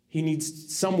 He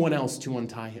needs someone else to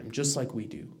untie him, just like we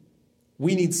do.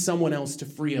 We need someone else to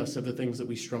free us of the things that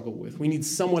we struggle with. We need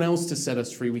someone else to set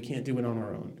us free. We can't do it on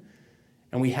our own.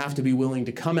 And we have to be willing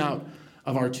to come out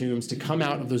of our tombs, to come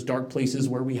out of those dark places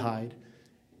where we hide,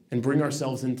 and bring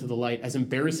ourselves into the light, as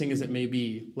embarrassing as it may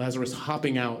be. Lazarus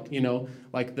hopping out,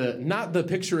 like not the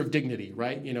picture of dignity,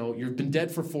 right? You've been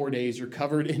dead for 4 days, you're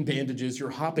covered in bandages,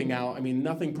 you're hopping out.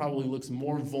 Nothing probably looks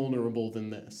more vulnerable than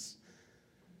this.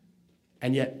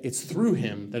 And yet it's through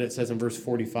him that it says in verse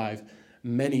 45,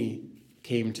 many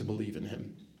came to believe in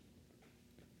him.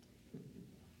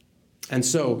 And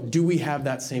so, do we have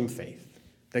that same faith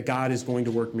that God is going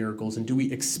to work miracles, and do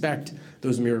we expect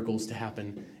those miracles to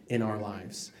happen in our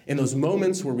lives? In those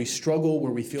moments where we struggle,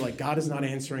 where we feel like God is not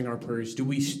answering our prayers, do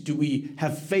we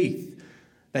have faith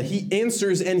that he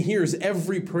answers and hears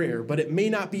every prayer, but it may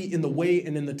not be in the way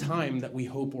and in the time that we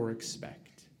hope or expect?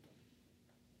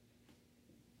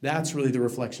 That's really the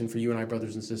reflection for you and I,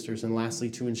 brothers and sisters. And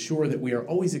lastly, to ensure that we are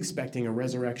always expecting a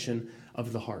resurrection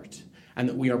of the heart, and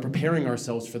that we are preparing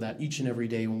ourselves for that each and every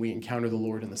day when we encounter the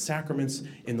Lord in the sacraments,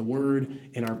 in the word,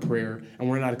 in our prayer. And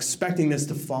we're not expecting this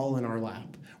to fall in our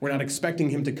lap. We're not expecting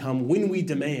him to come when we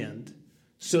demand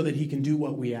so that he can do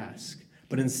what we ask.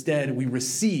 But instead, we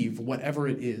receive whatever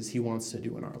it is he wants to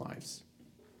do in our lives.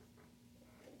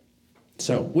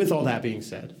 So, with all that being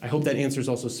said, I hope that answers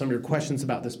also some of your questions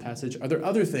about this passage. Are there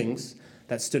other things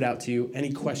that stood out to you?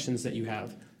 Any questions that you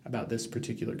have about this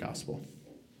particular gospel?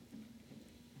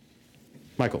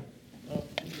 Michael. He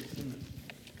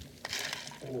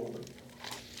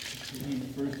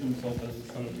refers to himself as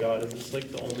the Son of God. Is this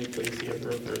like the only place he ever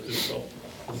refers to himself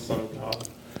as the Son of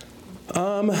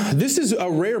God? This is a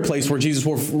rare place where Jesus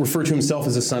will refer to himself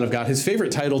as the Son of God. His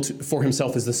favorite title for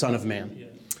himself is the Son of Man. Yeah.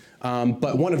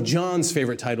 But one of John's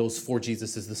favorite titles for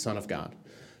Jesus is the Son of God.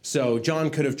 So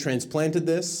John could have transplanted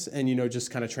this and,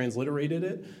 just kind of transliterated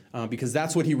it because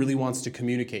that's what he really wants to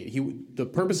communicate. The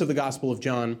purpose of the Gospel of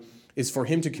John is for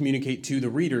him to communicate to the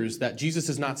readers that Jesus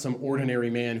is not some ordinary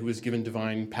man who is given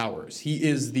divine powers. He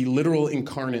is the literal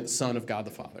incarnate Son of God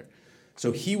the Father.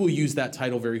 So he will use that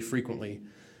title very frequently.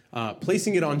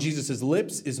 Placing it on Jesus'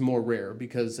 lips is more rare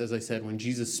because, as I said, when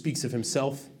Jesus speaks of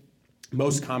himself,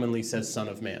 most commonly says Son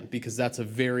of Man, because that's a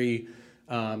very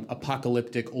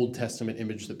apocalyptic Old Testament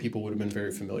image that people would have been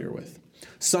very familiar with.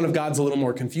 Son of God's a little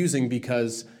more confusing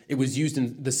because it was used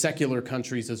in the secular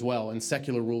countries as well, and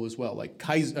secular rule as well. Like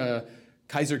Kaiser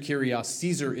Kyrios,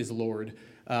 Caesar is Lord.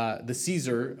 The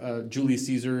Caesar, Julius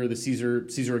Caesar,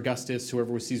 Caesar Augustus,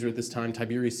 whoever was Caesar at this time,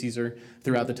 Tiberius Caesar,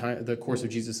 throughout the course of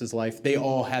Jesus' life, they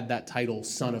all had that title,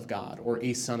 Son of God, or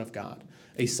a Son of God,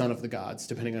 a Son of the Gods,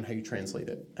 depending on how you translate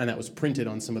it. And that was printed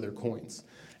on some of their coins.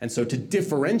 And so to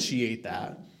differentiate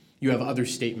that, you have other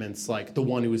statements like the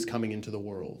one who is coming into the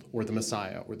world, or the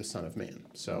Messiah, or the Son of Man.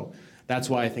 So that's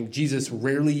why I think Jesus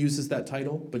rarely uses that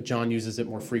title, but John uses it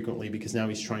more frequently because now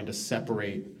he's trying to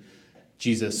separate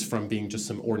Jesus from being just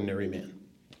some ordinary man.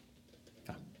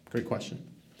 Yeah, great question.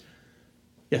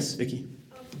 Yes, Vicki?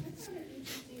 I thought it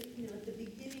interesting, at the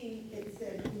beginning it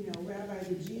said, Rabbi,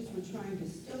 the Jews were trying to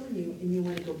stone you and you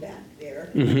want to go back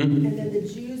there. Mm-hmm. And then the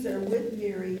Jews are with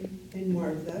Mary and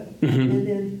Martha. Mm-hmm. And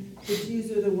then the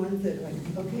Jews are the ones that are like,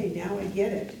 okay, now I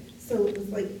get it. So it was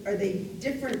like, are they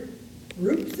different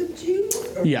groups of Jews?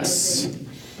 Or yes.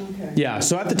 Okay. Yeah,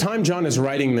 so at the time John is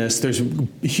writing this, there's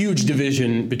huge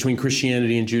division between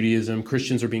Christianity and Judaism.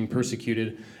 Christians are being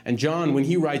persecuted. And John, when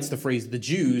he writes the phrase the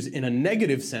Jews, in a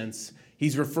negative sense,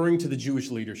 he's referring to the Jewish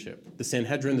leadership, the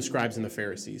Sanhedrin, the scribes, and the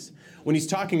Pharisees. When he's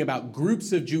talking about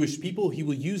groups of Jewish people, he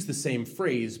will use the same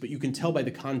phrase, but you can tell by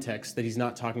the context that he's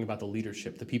not talking about the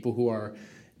leadership, the people who are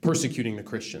persecuting the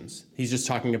Christians. He's just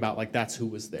talking about, that's who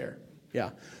was there.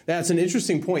 Yeah, that's an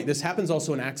interesting point. This happens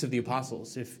also in Acts of the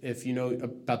Apostles. If you know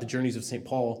about the journeys of St.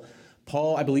 Paul,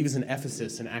 I believe, is in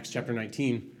Ephesus in Acts chapter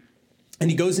 19. And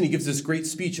he goes and he gives this great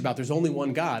speech about there's only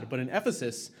one God. But in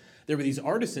Ephesus, there were these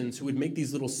artisans who would make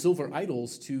these little silver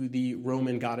idols to the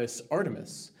Roman goddess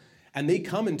Artemis. And they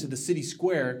come into the city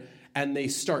square and they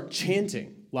start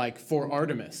chanting, like, for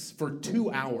Artemis for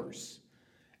 2 hours.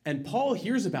 And Paul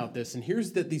hears about this and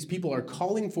hears that these people are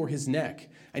calling for his neck.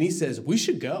 And he says, we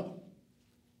should go.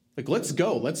 Like, let's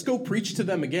go. Let's go preach to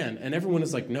them again. And everyone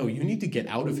is like, no, you need to get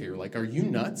out of here. Like, are you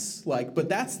nuts? Like, but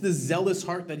that's the zealous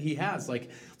heart that he has. Like,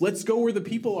 let's go where the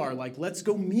people are. Like, let's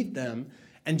go meet them.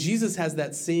 And Jesus has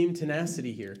that same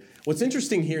tenacity here. What's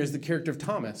interesting here is the character of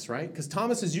Thomas, right? Because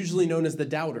Thomas is usually known as the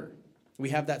doubter. We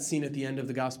have that scene at the end of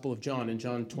the Gospel of John in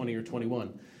John 20 or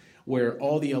 21. Where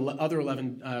all the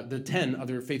the 10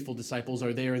 other faithful disciples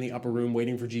are there in the upper room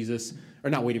waiting for Jesus,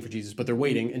 or not waiting for Jesus, but they're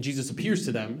waiting, and Jesus appears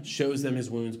to them, shows them his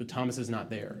wounds, but Thomas is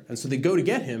not there. And so they go to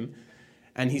get him,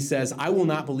 and he says, I will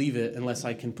not believe it unless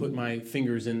I can put my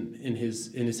fingers in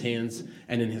his hands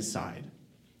and in his side.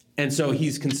 And so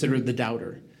he's considered the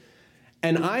doubter.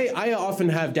 And I often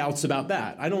have doubts about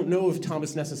that. I don't know if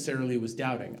Thomas necessarily was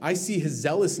doubting. I see his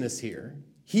zealousness here.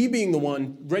 He being the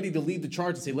one ready to lead the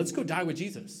charge and say, let's go die with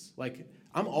Jesus. Like,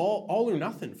 I'm all or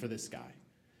nothing for this guy.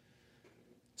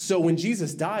 So when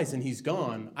Jesus dies and he's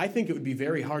gone, I think it would be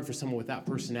very hard for someone with that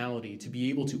personality to be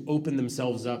able to open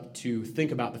themselves up to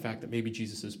think about the fact that maybe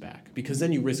Jesus is back, because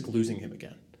then you risk losing him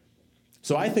again.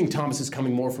 So I think Thomas is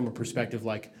coming more from a perspective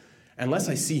like, unless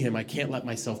I see him, I can't let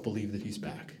myself believe that he's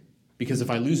back, because if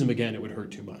I lose him again, it would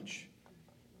hurt too much.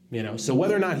 So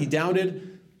whether or not he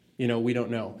doubted, we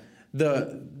don't know.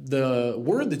 The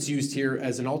word that's used here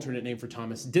as an alternate name for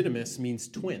Thomas, Didymus, means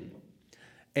twin.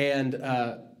 And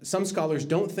some scholars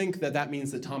don't think that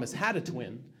means that Thomas had a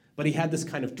twin, but he had this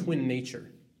kind of twin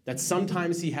nature. That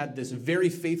sometimes he had this very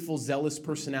faithful, zealous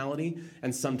personality,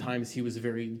 and sometimes he was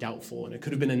very doubtful. And it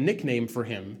could have been a nickname for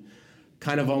him,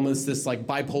 kind of almost this like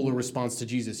bipolar response to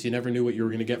Jesus. You never knew what you were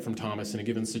going to get from Thomas in a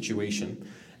given situation.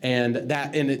 And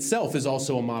that in itself is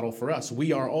also a model for us.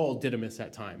 We are all Didymus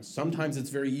at times. Sometimes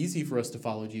it's very easy for us to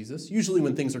follow Jesus, usually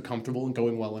when things are comfortable and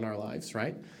going well in our lives,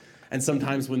 right? And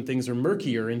sometimes when things are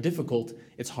murkier and difficult,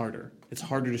 it's harder. It's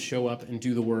harder to show up and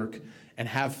do the work and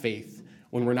have faith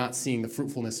when we're not seeing the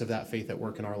fruitfulness of that faith at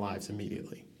work in our lives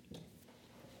immediately.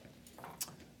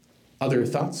 Other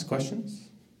thoughts, questions?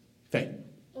 Faye?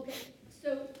 Okay,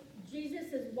 so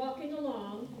Jesus is walking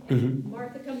along, Mm-hmm. and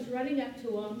Martha comes running up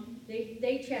to him.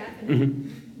 They chat, and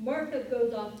Mm-hmm. Martha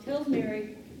goes off, tells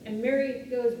Mary, and Mary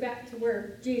goes back to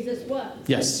where Jesus was.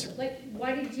 Yes. Like,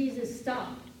 why did Jesus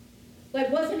stop? Like,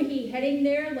 wasn't he heading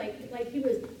there? Like he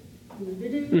was,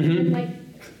 and like,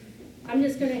 I'm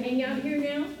just going to hang out here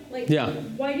now? Like, Yeah.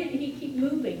 Why didn't he keep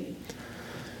moving?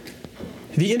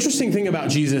 The interesting thing about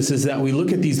Jesus is that we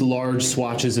look at these large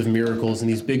swatches of miracles and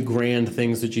these big grand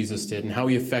things that Jesus did and how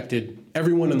he affected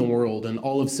everyone in the world and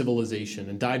all of civilization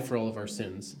and died for all of our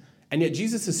sins. And yet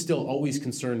Jesus is still always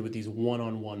concerned with these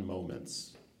one-on-one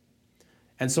moments.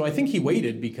 And so I think he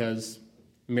waited because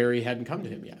Mary hadn't come to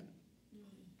him yet.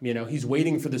 He's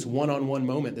waiting for this one-on-one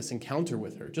moment, this encounter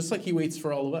with her, just like he waits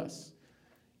for all of us.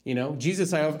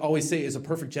 Jesus, I always say, is a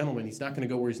perfect gentleman. He's not going to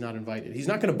go where he's not invited. He's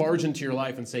not going to barge into your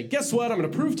life and say, guess what? I'm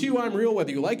going to prove to you I'm real,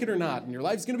 whether you like it or not. And your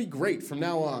life's going to be great from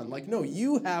now on. Like, no,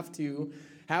 you have to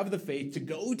have the faith to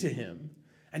go to him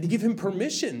and to give him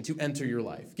permission to enter your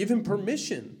life. Give him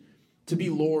permission to be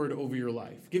Lord over your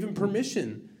life. Give him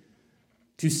permission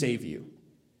to save you.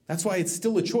 That's why it's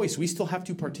still a choice. We still have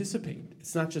to participate.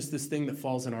 It's not just this thing that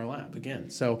falls in our lap again.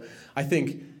 So I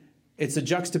think it's a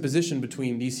juxtaposition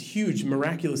between these huge,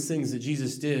 miraculous things that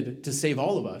Jesus did to save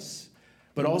all of us,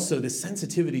 but also this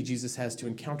sensitivity Jesus has to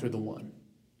encounter the one.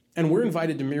 And we're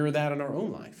invited to mirror that in our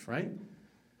own life, right?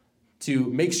 To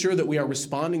make sure that we are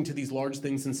responding to these large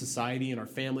things in society and our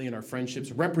family and our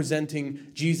friendships, representing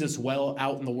Jesus well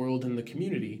out in the world and the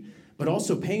community, but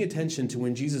also paying attention to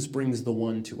when Jesus brings the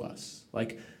one to us.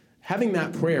 Like having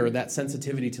that prayer, that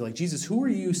sensitivity to like, Jesus, who are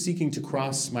you seeking to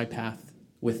cross my path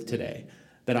with today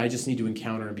that I just need to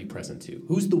encounter and be present to?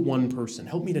 Who's the one person?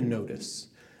 Help me to notice.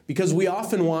 Because we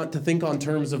often want to think on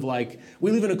terms of like, we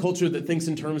live in a culture that thinks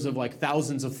in terms of like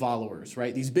thousands of followers,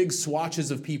 right? These big swatches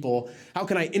of people. How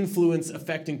can I influence,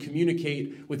 affect, and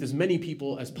communicate with as many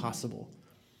people as possible?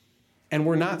 And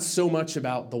we're not so much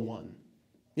about the one.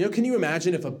 Can you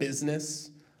imagine if a business,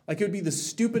 like it would be the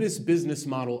stupidest business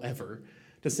model ever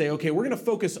to say, okay, we're going to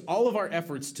focus all of our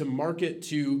efforts to market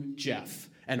to Jeff.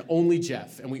 And only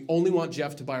Jeff, and we only want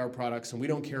Jeff to buy our products, and we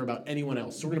don't care about anyone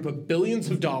else. So we're going to put billions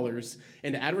of dollars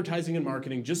into advertising and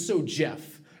marketing just so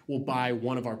Jeff will buy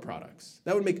one of our products.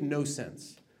 That would make no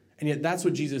sense. And yet that's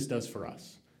what Jesus does for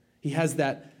us. He has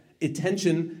that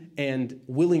attention and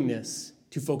willingness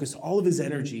to focus all of his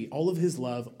energy, all of his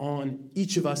love on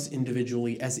each of us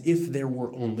individually as if there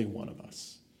were only one of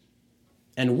us.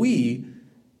 And we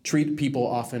treat people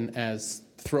often as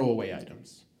throwaway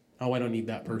items. Oh, I don't need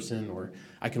that person, or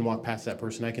I can walk past that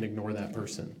person, I can ignore that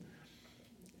person.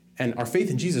 And our faith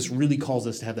in Jesus really calls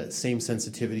us to have that same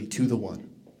sensitivity to the one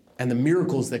and the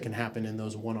miracles that can happen in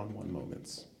those one-on-one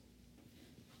moments.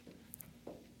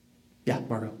 Yeah,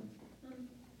 Margot.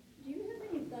 Do you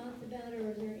have any thoughts about,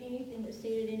 or is there anything that's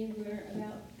stated anywhere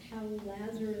about how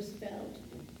Lazarus felt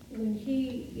when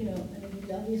he, he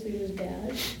obviously was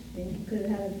dead, and he could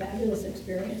have had a fabulous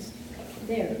experience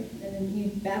there, and then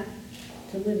he's back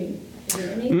to living. Is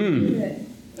there anything that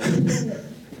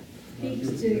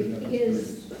speaks to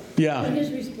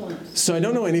his response? So I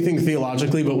don't know anything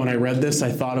theologically, but when I read this,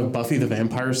 I thought of Buffy the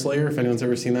Vampire Slayer, if anyone's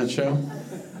ever seen that show.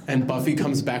 And Buffy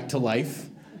comes back to life,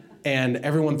 and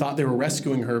everyone thought they were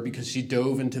rescuing her because she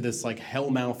dove into this like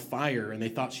hellmouth fire, and they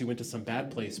thought she went to some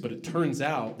bad place. But it turns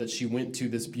out that she went to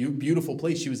this beautiful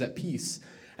place. She was at peace.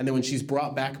 And then when she's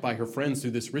brought back by her friends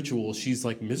through this ritual, she's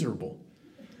like miserable.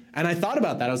 And I thought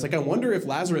about that. I was like, I wonder if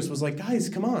Lazarus was like, guys,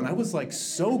 come on. I was like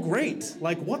so great.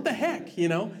 Like, what the heck,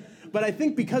 But I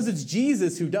think because it's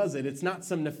Jesus who does it, it's not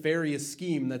some nefarious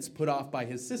scheme that's put off by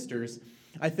his sisters.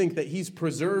 I think that he's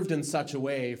preserved in such a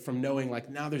way from knowing like,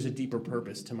 now there's a deeper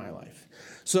purpose to my life.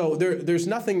 So there's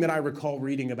nothing that I recall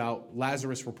reading about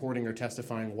Lazarus reporting or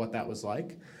testifying what that was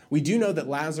like. We do know that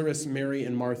Lazarus, Mary,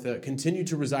 and Martha continued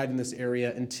to reside in this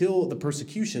area until the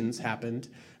persecutions happened,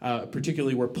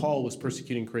 particularly where Paul was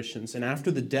persecuting Christians. And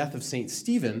after the death of St.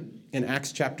 Stephen in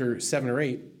Acts chapter 7 or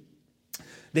 8,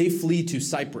 they flee to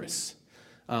Cyprus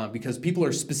because people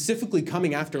are specifically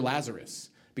coming after Lazarus.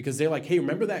 Because they're like, hey,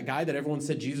 remember that guy that everyone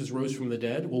said Jesus rose from the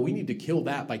dead? Well, we need to kill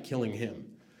that by killing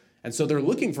him. And so they're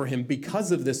looking for him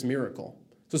because of this miracle.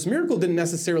 So this miracle didn't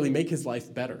necessarily make his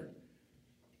life better.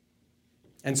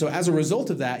 And so as a result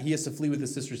of that, he has to flee with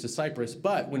his sisters to Cyprus.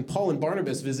 But when Paul and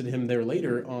Barnabas visit him there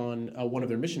later on one of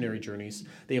their missionary journeys,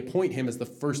 they appoint him as the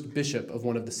first bishop of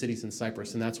one of the cities in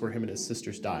Cyprus. And that's where him and his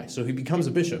sisters die. So he becomes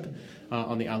a bishop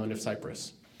on the island of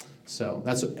Cyprus. So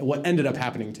that's what ended up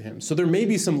happening to him. So there may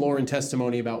be some lore and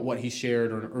testimony about what he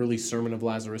shared or an early sermon of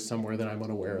Lazarus somewhere that I'm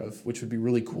unaware of, which would be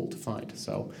really cool to find.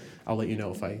 So I'll let you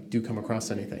know if I do come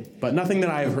across anything. But nothing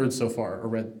that I have heard so far or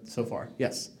read so far.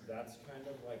 Yes? That's kind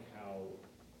of like how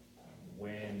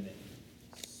when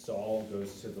Saul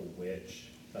goes to the witch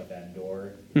of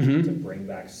Endor to bring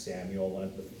back Samuel, one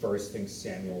of the first things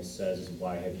Samuel says is,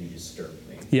 why have you disturbed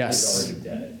me? Yes. He's already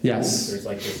dead. Yes. There's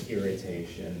like this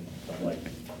irritation of like,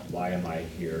 why am I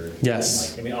here?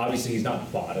 Yes. Like, I mean, obviously he's not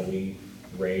bodily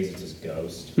raised, it's his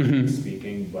ghost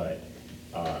speaking, but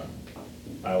I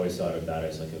always thought of that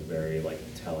as like a very like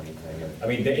telling thing. I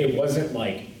mean, it wasn't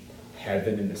like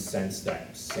heaven in the sense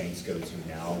that saints go to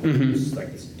now. It was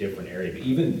like this different area, but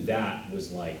even that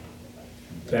was like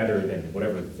better than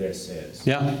whatever this is.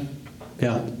 Yeah.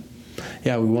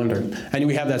 Yeah, we wonder. And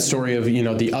we have that story of,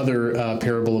 the other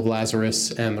parable of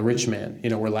Lazarus and the rich man,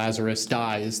 where Lazarus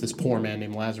dies, this poor man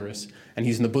named Lazarus, and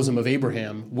he's in the bosom of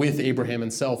Abraham with Abraham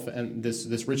himself, and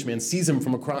this rich man sees him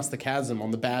from across the chasm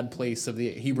on the bad place of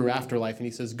the Hebrew afterlife, and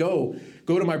he says, go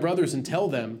to my brothers and tell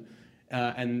them,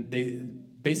 and they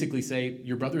basically say,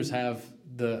 your brothers have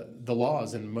the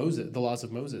laws and the laws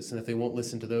of Moses, and if they won't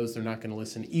listen to those, they're not going to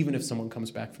listen, even if someone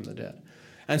comes back from the dead.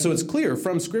 And so it's clear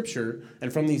from Scripture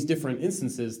and from these different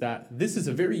instances that this is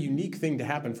a very unique thing to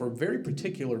happen for a very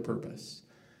particular purpose.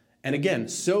 And again,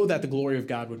 so that the glory of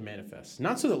God would manifest.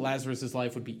 Not so that Lazarus'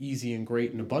 life would be easy and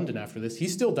great and abundant after this. He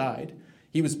still died.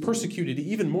 He was persecuted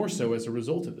even more so as a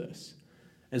result of this.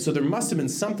 And so there must have been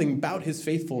something about his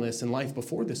faithfulness in life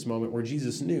before this moment where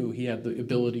Jesus knew he had the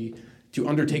ability to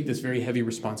undertake this very heavy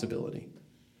responsibility.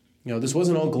 This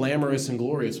wasn't all glamorous and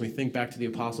glorious. When we think back to the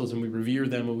apostles and we revere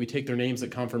them and we take their names at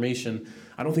confirmation,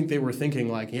 I don't think they were thinking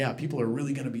like, yeah, people are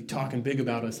really going to be talking big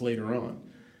about us later on.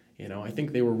 I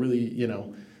think they were really,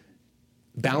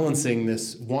 balancing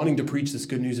this, wanting to preach this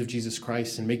good news of Jesus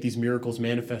Christ and make these miracles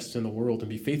manifest in the world and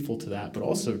be faithful to that, but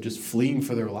also just fleeing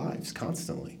for their lives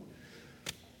constantly.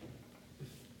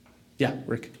 Yeah,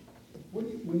 Rick.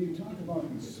 When you talk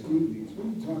about these scrutinies, what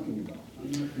are you talking about?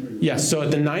 Yes, so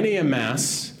at the 9 a.m.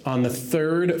 Mass on the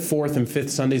 3rd, 4th, and 5th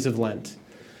Sundays of Lent,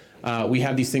 we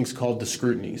have these things called the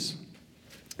scrutinies.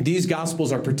 These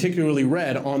Gospels are particularly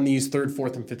read on these 3rd,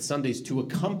 4th, and 5th Sundays to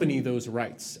accompany those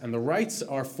rites. And the rites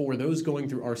are for those going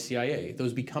through RCIA,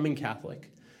 those becoming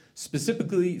Catholic,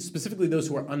 specifically those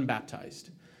who are unbaptized.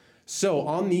 So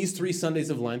on these 3 Sundays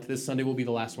of Lent, this Sunday will be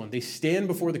the last one, they stand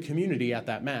before the community at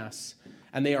that Mass,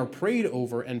 and they are prayed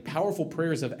over, and powerful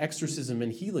prayers of exorcism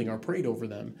and healing are prayed over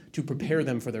them to prepare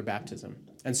them for their baptism.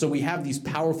 And so we have these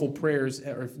powerful prayers,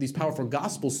 or these powerful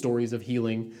gospel stories of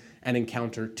healing and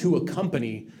encounter to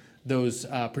accompany those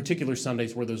particular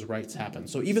Sundays where those rites happen.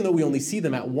 So even though we only see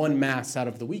them at one Mass out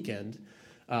of the weekend,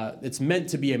 it's meant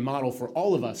to be a model for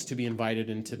all of us to be invited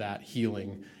into that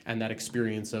healing and that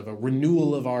experience of a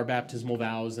renewal of our baptismal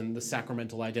vows and the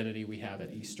sacramental identity we have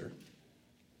at Easter.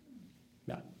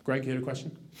 Yeah. Greg, you had a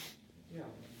question? Yeah.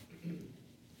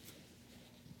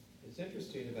 It's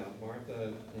interesting about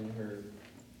Martha and her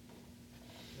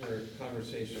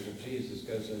conversation with Jesus,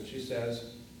 because she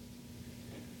says,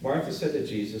 Martha said to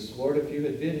Jesus, Lord, if you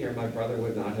had been here, my brother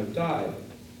would not have died.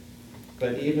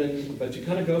 But she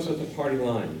kind of goes with the party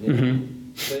line. You know? Mm-hmm.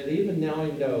 But even now I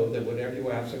know that whatever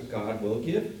you ask of God will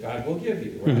give you,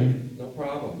 right? Mm-hmm. No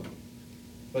problem.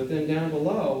 But then down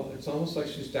below, it's almost like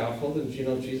she's doubtful, and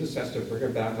Jesus has to bring her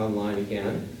back online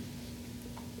again.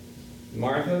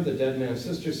 Martha, the dead man's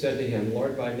sister, said to him,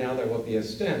 Lord, by now there will be a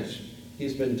stench.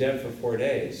 He's been dead for 4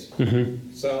 days.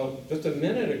 Mm-hmm. So just a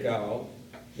minute ago,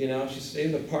 she's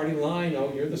saying the party line,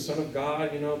 oh, you're the Son of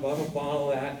God, blah, blah, blah, all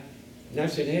that. Now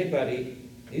she's saying, hey, buddy,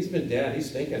 he's been dead.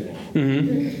 He's thinking now.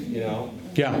 Mm-hmm.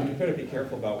 Yeah. You better be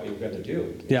careful about what you're going to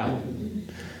do. Yeah.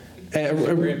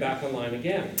 Bring it back online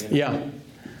again. Yeah.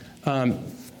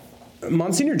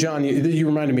 Monsignor John, you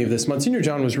reminded me of this. Monsignor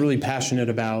John was really passionate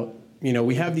about,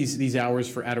 we have these hours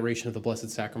for adoration of the Blessed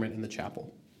Sacrament in the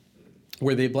chapel,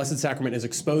 where the Blessed Sacrament is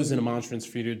exposed in a monstrance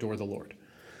for you to adore the Lord.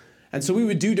 And so we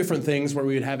would do different things where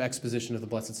we would have exposition of the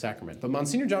Blessed Sacrament. But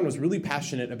Monsignor John was really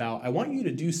passionate about, I want you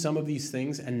to do some of these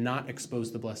things and not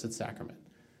expose the Blessed Sacrament,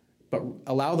 but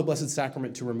allow the Blessed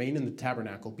Sacrament to remain in the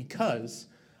tabernacle, because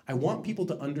I want people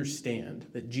to understand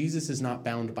that Jesus is not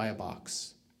bound by a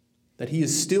box, that he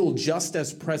is still just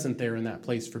as present there in that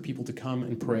place for people to come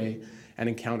and pray and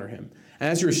encounter him. And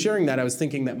as you were sharing that, I was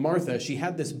thinking that Martha, she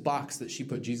had this box that she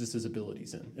put Jesus'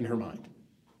 abilities in her mind.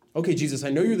 Okay, Jesus,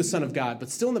 I know you're the Son of God, but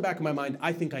still in the back of my mind,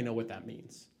 I think I know what that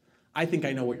means. I think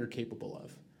I know what you're capable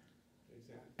of.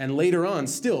 Exactly. And later on,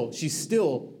 she's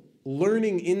still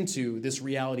learning into this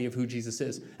reality of who Jesus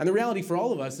is. And the reality for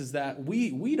all of us is that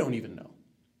we don't even know.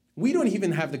 We don't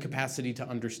even have the capacity to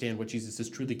understand what Jesus is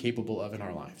truly capable of in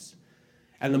our lives.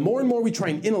 And the more and more we try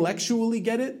and intellectually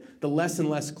get it, the less and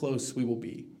less close we will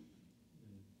be.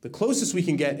 The closest we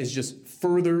can get is just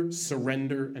further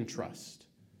surrender and trust.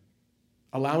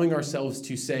 Allowing ourselves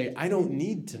to say, I don't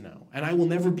need to know, and I will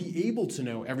never be able to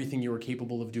know everything you are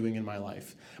capable of doing in my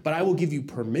life, but I will give you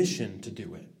permission to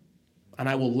do it. And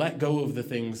I will let go of the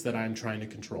things that I'm trying to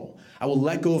control. I will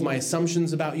let go of my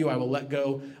assumptions about you. I will let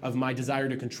go of my desire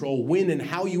to control when and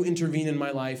how you intervene in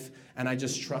my life, and I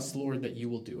just trust, Lord, that you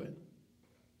will do it.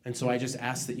 And so I just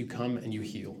ask that you come and you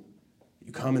heal.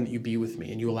 You come and that you be with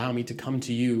me, and you allow me to come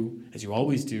to you, as you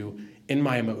always do, in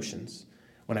my emotions.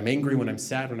 When I'm angry, when I'm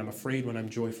sad, when I'm afraid, when I'm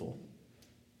joyful.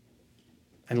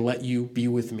 And let you be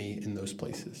with me in those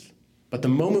places. But the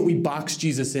moment we box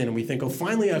Jesus in and we think, oh,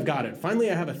 finally I've got it. Finally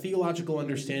I have a theological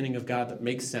understanding of God that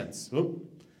makes sense. Oh,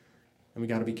 and we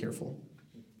got to be careful.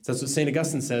 So that's what St.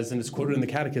 Augustine says, and it's quoted in the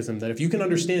Catechism, that if you can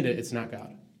understand it, it's not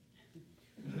God.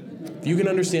 If you can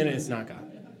understand it, it's not God.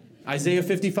 Isaiah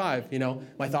 55,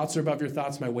 my thoughts are above your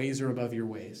thoughts, my ways are above your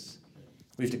ways.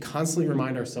 We have to constantly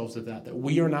remind ourselves of that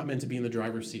we are not meant to be in the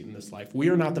driver's seat in this life. We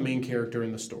are not the main character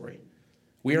in the story.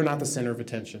 We are not the center of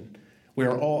attention. We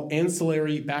are all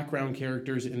ancillary background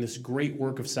characters in this great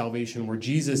work of salvation where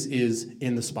Jesus is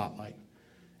in the spotlight.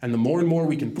 And the more and more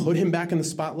we can put him back in the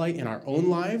spotlight in our own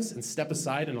lives and step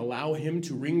aside and allow him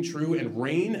to ring true and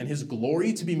reign and his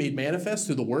glory to be made manifest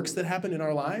through the works that happen in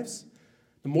our lives,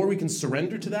 the more we can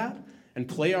surrender to that and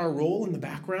play our role in the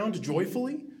background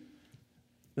joyfully,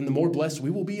 then the more blessed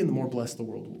we will be and the more blessed the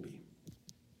world will be.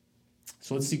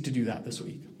 So let's seek to do that this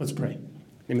week. Let's pray. In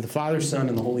the name of the Father, Son,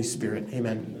 and the Holy Spirit.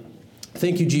 Amen.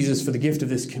 Thank you, Jesus, for the gift of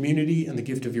this community and the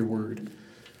gift of your word.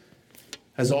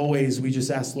 As always, we just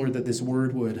ask, Lord, that this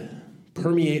word would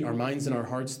permeate our minds and our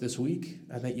hearts this week,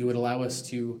 and that you would allow us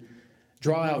to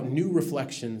draw out new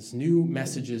reflections, new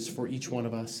messages for each one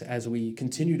of us as we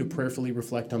continue to prayerfully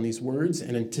reflect on these words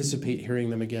and anticipate hearing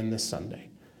them again this Sunday.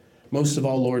 Most of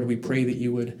all, Lord, we pray that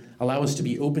you would allow us to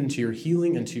be open to your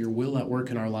healing and to your will at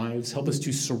work in our lives. Help us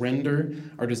to surrender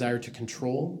our desire to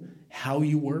control how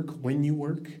you work, when you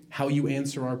work, how you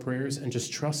answer our prayers, and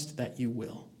just trust that you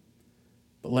will.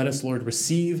 But let us, Lord,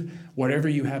 receive whatever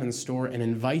you have in store and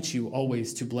invite you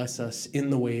always to bless us in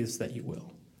the ways that you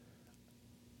will.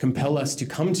 Compel us to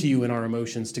come to you in our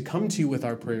emotions, to come to you with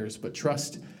our prayers, but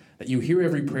trust that you hear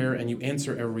every prayer and you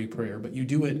answer every prayer, but you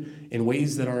do it in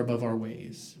ways that are above our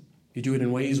ways. You do it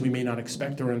in ways we may not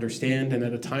expect or understand and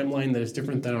at a timeline that is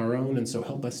different than our own, and so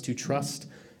help us to trust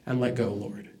and let go,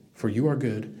 Lord, for you are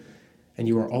good and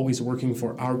you are always working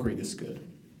for our greatest good.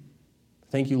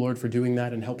 Thank you, Lord, for doing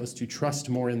that, and help us to trust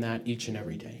more in that each and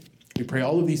every day. We pray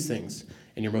all of these things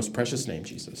in your most precious name,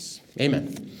 Jesus. Amen.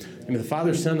 In the name of the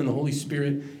Father, Son, and the Holy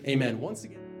Spirit, amen. Once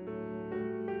again.